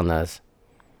shitty on those.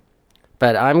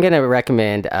 But I'm going to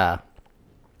recommend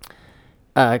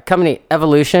company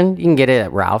Evolution. You can get it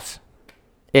at Ralph's.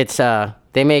 It's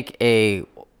they make a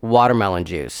watermelon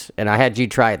juice, and I had you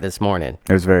try it this morning.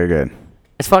 It was very good.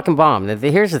 It's fucking bomb.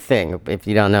 Here's the thing, if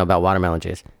you don't know about watermelon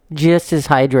juice. Just as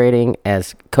hydrating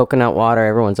as coconut water.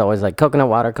 Everyone's always like, coconut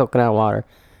water, coconut water.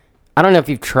 I don't know if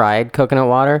you've tried coconut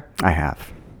water. I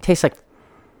have. Tastes like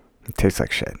It tastes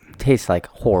like shit.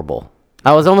 horrible.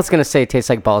 I was almost going to say it tastes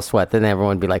like ball sweat. Then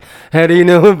everyone would be like, how do you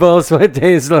know what ball sweat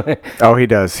tastes like? Oh, he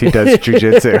does. He does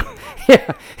jujitsu.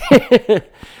 Yeah.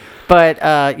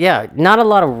 But, yeah, not a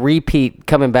lot of repeat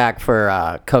coming back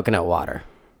for coconut water.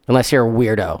 Unless you're a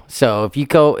weirdo. So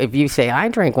if you say, I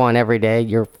drink one every day,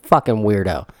 you're a fucking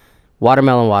weirdo.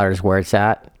 Watermelon water is where it's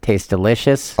at. Tastes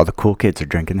delicious. All the cool kids are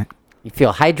drinking it. You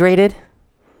feel hydrated.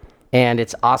 and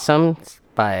it's awesome. It's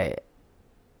by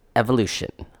Evolution.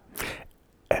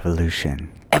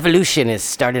 Evolution is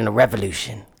starting a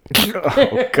revolution.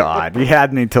 Oh, God. You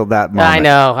had me till that moment. I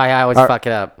know. I always fuck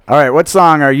it up. All right. What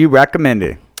song are you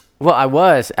recommending? Well, I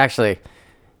was actually.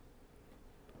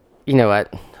 You know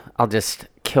what? I'll just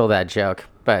kill that joke.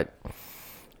 But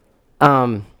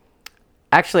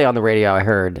actually, on the radio, I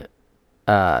heard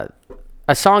a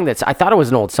song I thought it was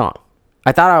an old song.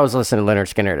 I thought I was listening to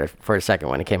Lynyrd Skynyrd for a second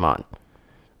when it came on.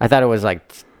 I thought it was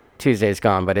like Tuesday's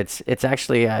Gone, but it's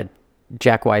actually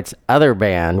Jack White's other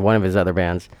band, one of his other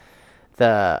bands.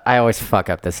 I always fuck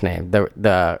up this name.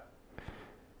 The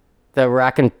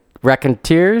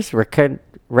Raconteurs?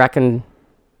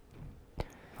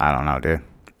 I don't know, dude.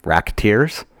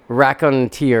 Racketeers?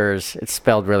 Raconteurs. It's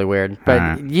spelled really weird,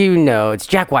 but you know, it's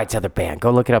Jack White's other band.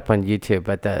 Go look it up on YouTube.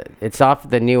 But it's off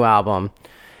the new album,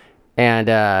 and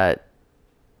the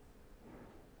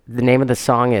name of the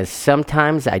song is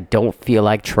 "Sometimes I Don't Feel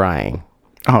Like Trying."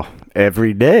 Oh,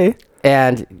 every day.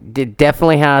 And it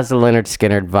definitely has the Lynyrd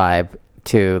Skynyrd vibe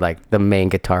to like the main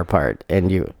guitar part,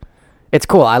 and it's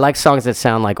cool. I like songs that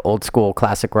sound like old school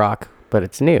classic rock, but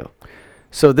it's new.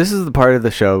 So this is the part of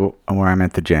the show where I'm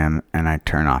at the gym and I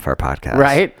turn off our podcast.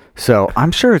 Right. So I'm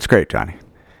sure it's great, Johnny.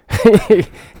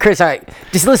 Chris, all right.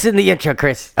 Just listen to the intro,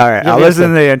 Chris. All right. I'll listen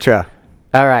to the intro.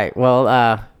 All right. Well,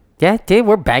 yeah, dude,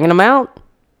 we're banging them out.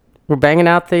 We're banging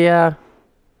out the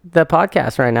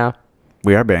podcast right now.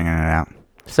 We are banging it out.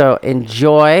 So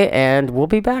enjoy, and we'll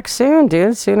be back soon,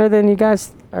 dude. Sooner than you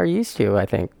guys are used to, I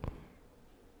think.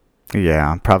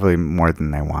 Yeah, probably more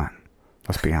than they want.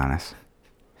 Let's be honest.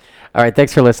 All right.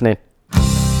 Thanks for listening.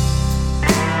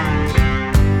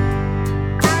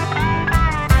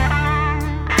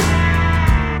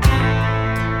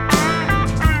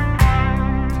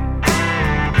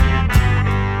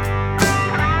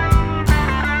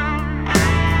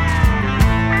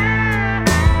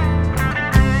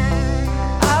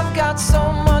 I've got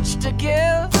so much to give.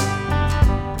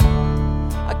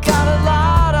 I got a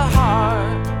lot of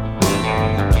heart.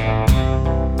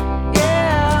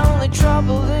 Yeah, only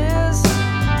trouble is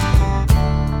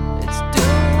it's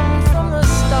doomed from the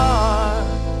start.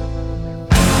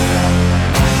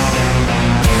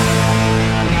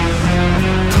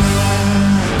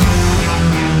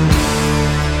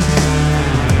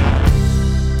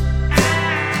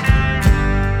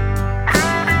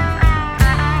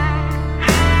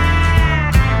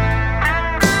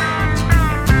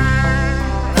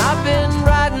 I've been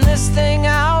riding this thing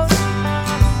out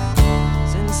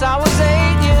since I was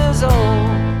 8 years old.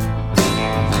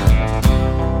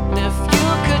 And if you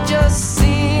could just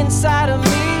see inside of me,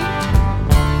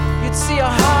 you'd see a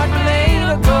heart made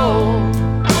of gold.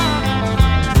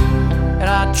 And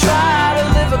I try to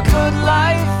live a good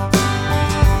life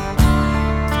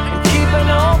and keep an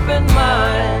open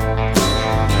mind.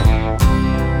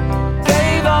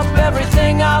 Gave up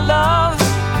everything I love,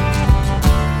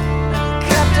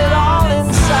 kept it all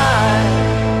inside.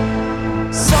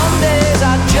 Some days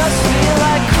I just feel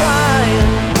like crying.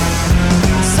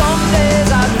 Some days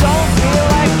I don't feel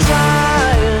like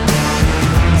trying.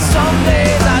 Some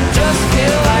days I just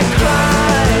feel like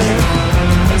crying.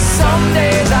 And some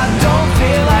days I don't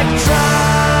feel like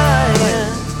trying.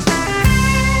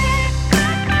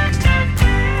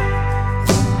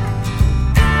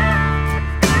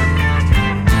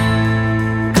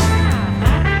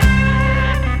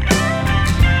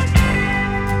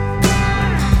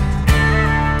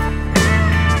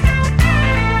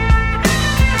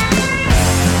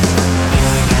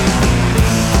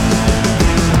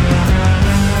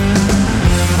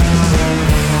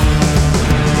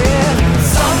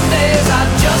 Some days I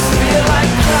just feel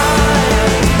like crying.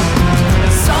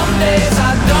 Some days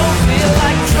I don't feel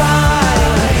like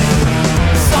trying.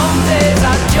 Some days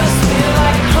I just feel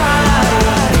like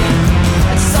crying.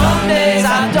 And some days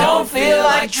I don't feel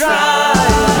like trying.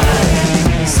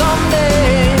 Some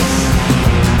days.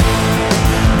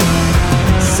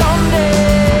 Some days.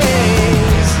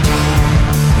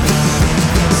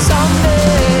 Some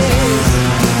days.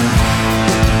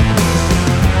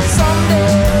 Some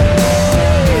days.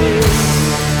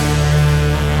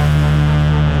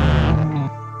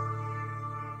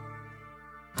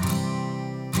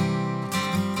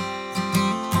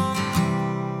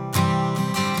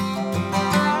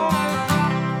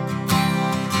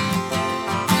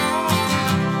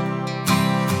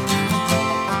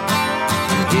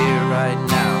 I'm here right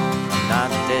now, I'm not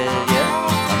dead yet.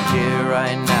 I'm here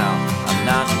right now, I'm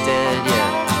not dead yet.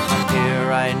 I'm here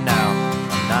right now,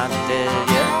 I'm not dead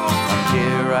yet. I'm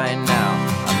here right now,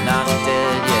 I'm not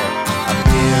dead yet.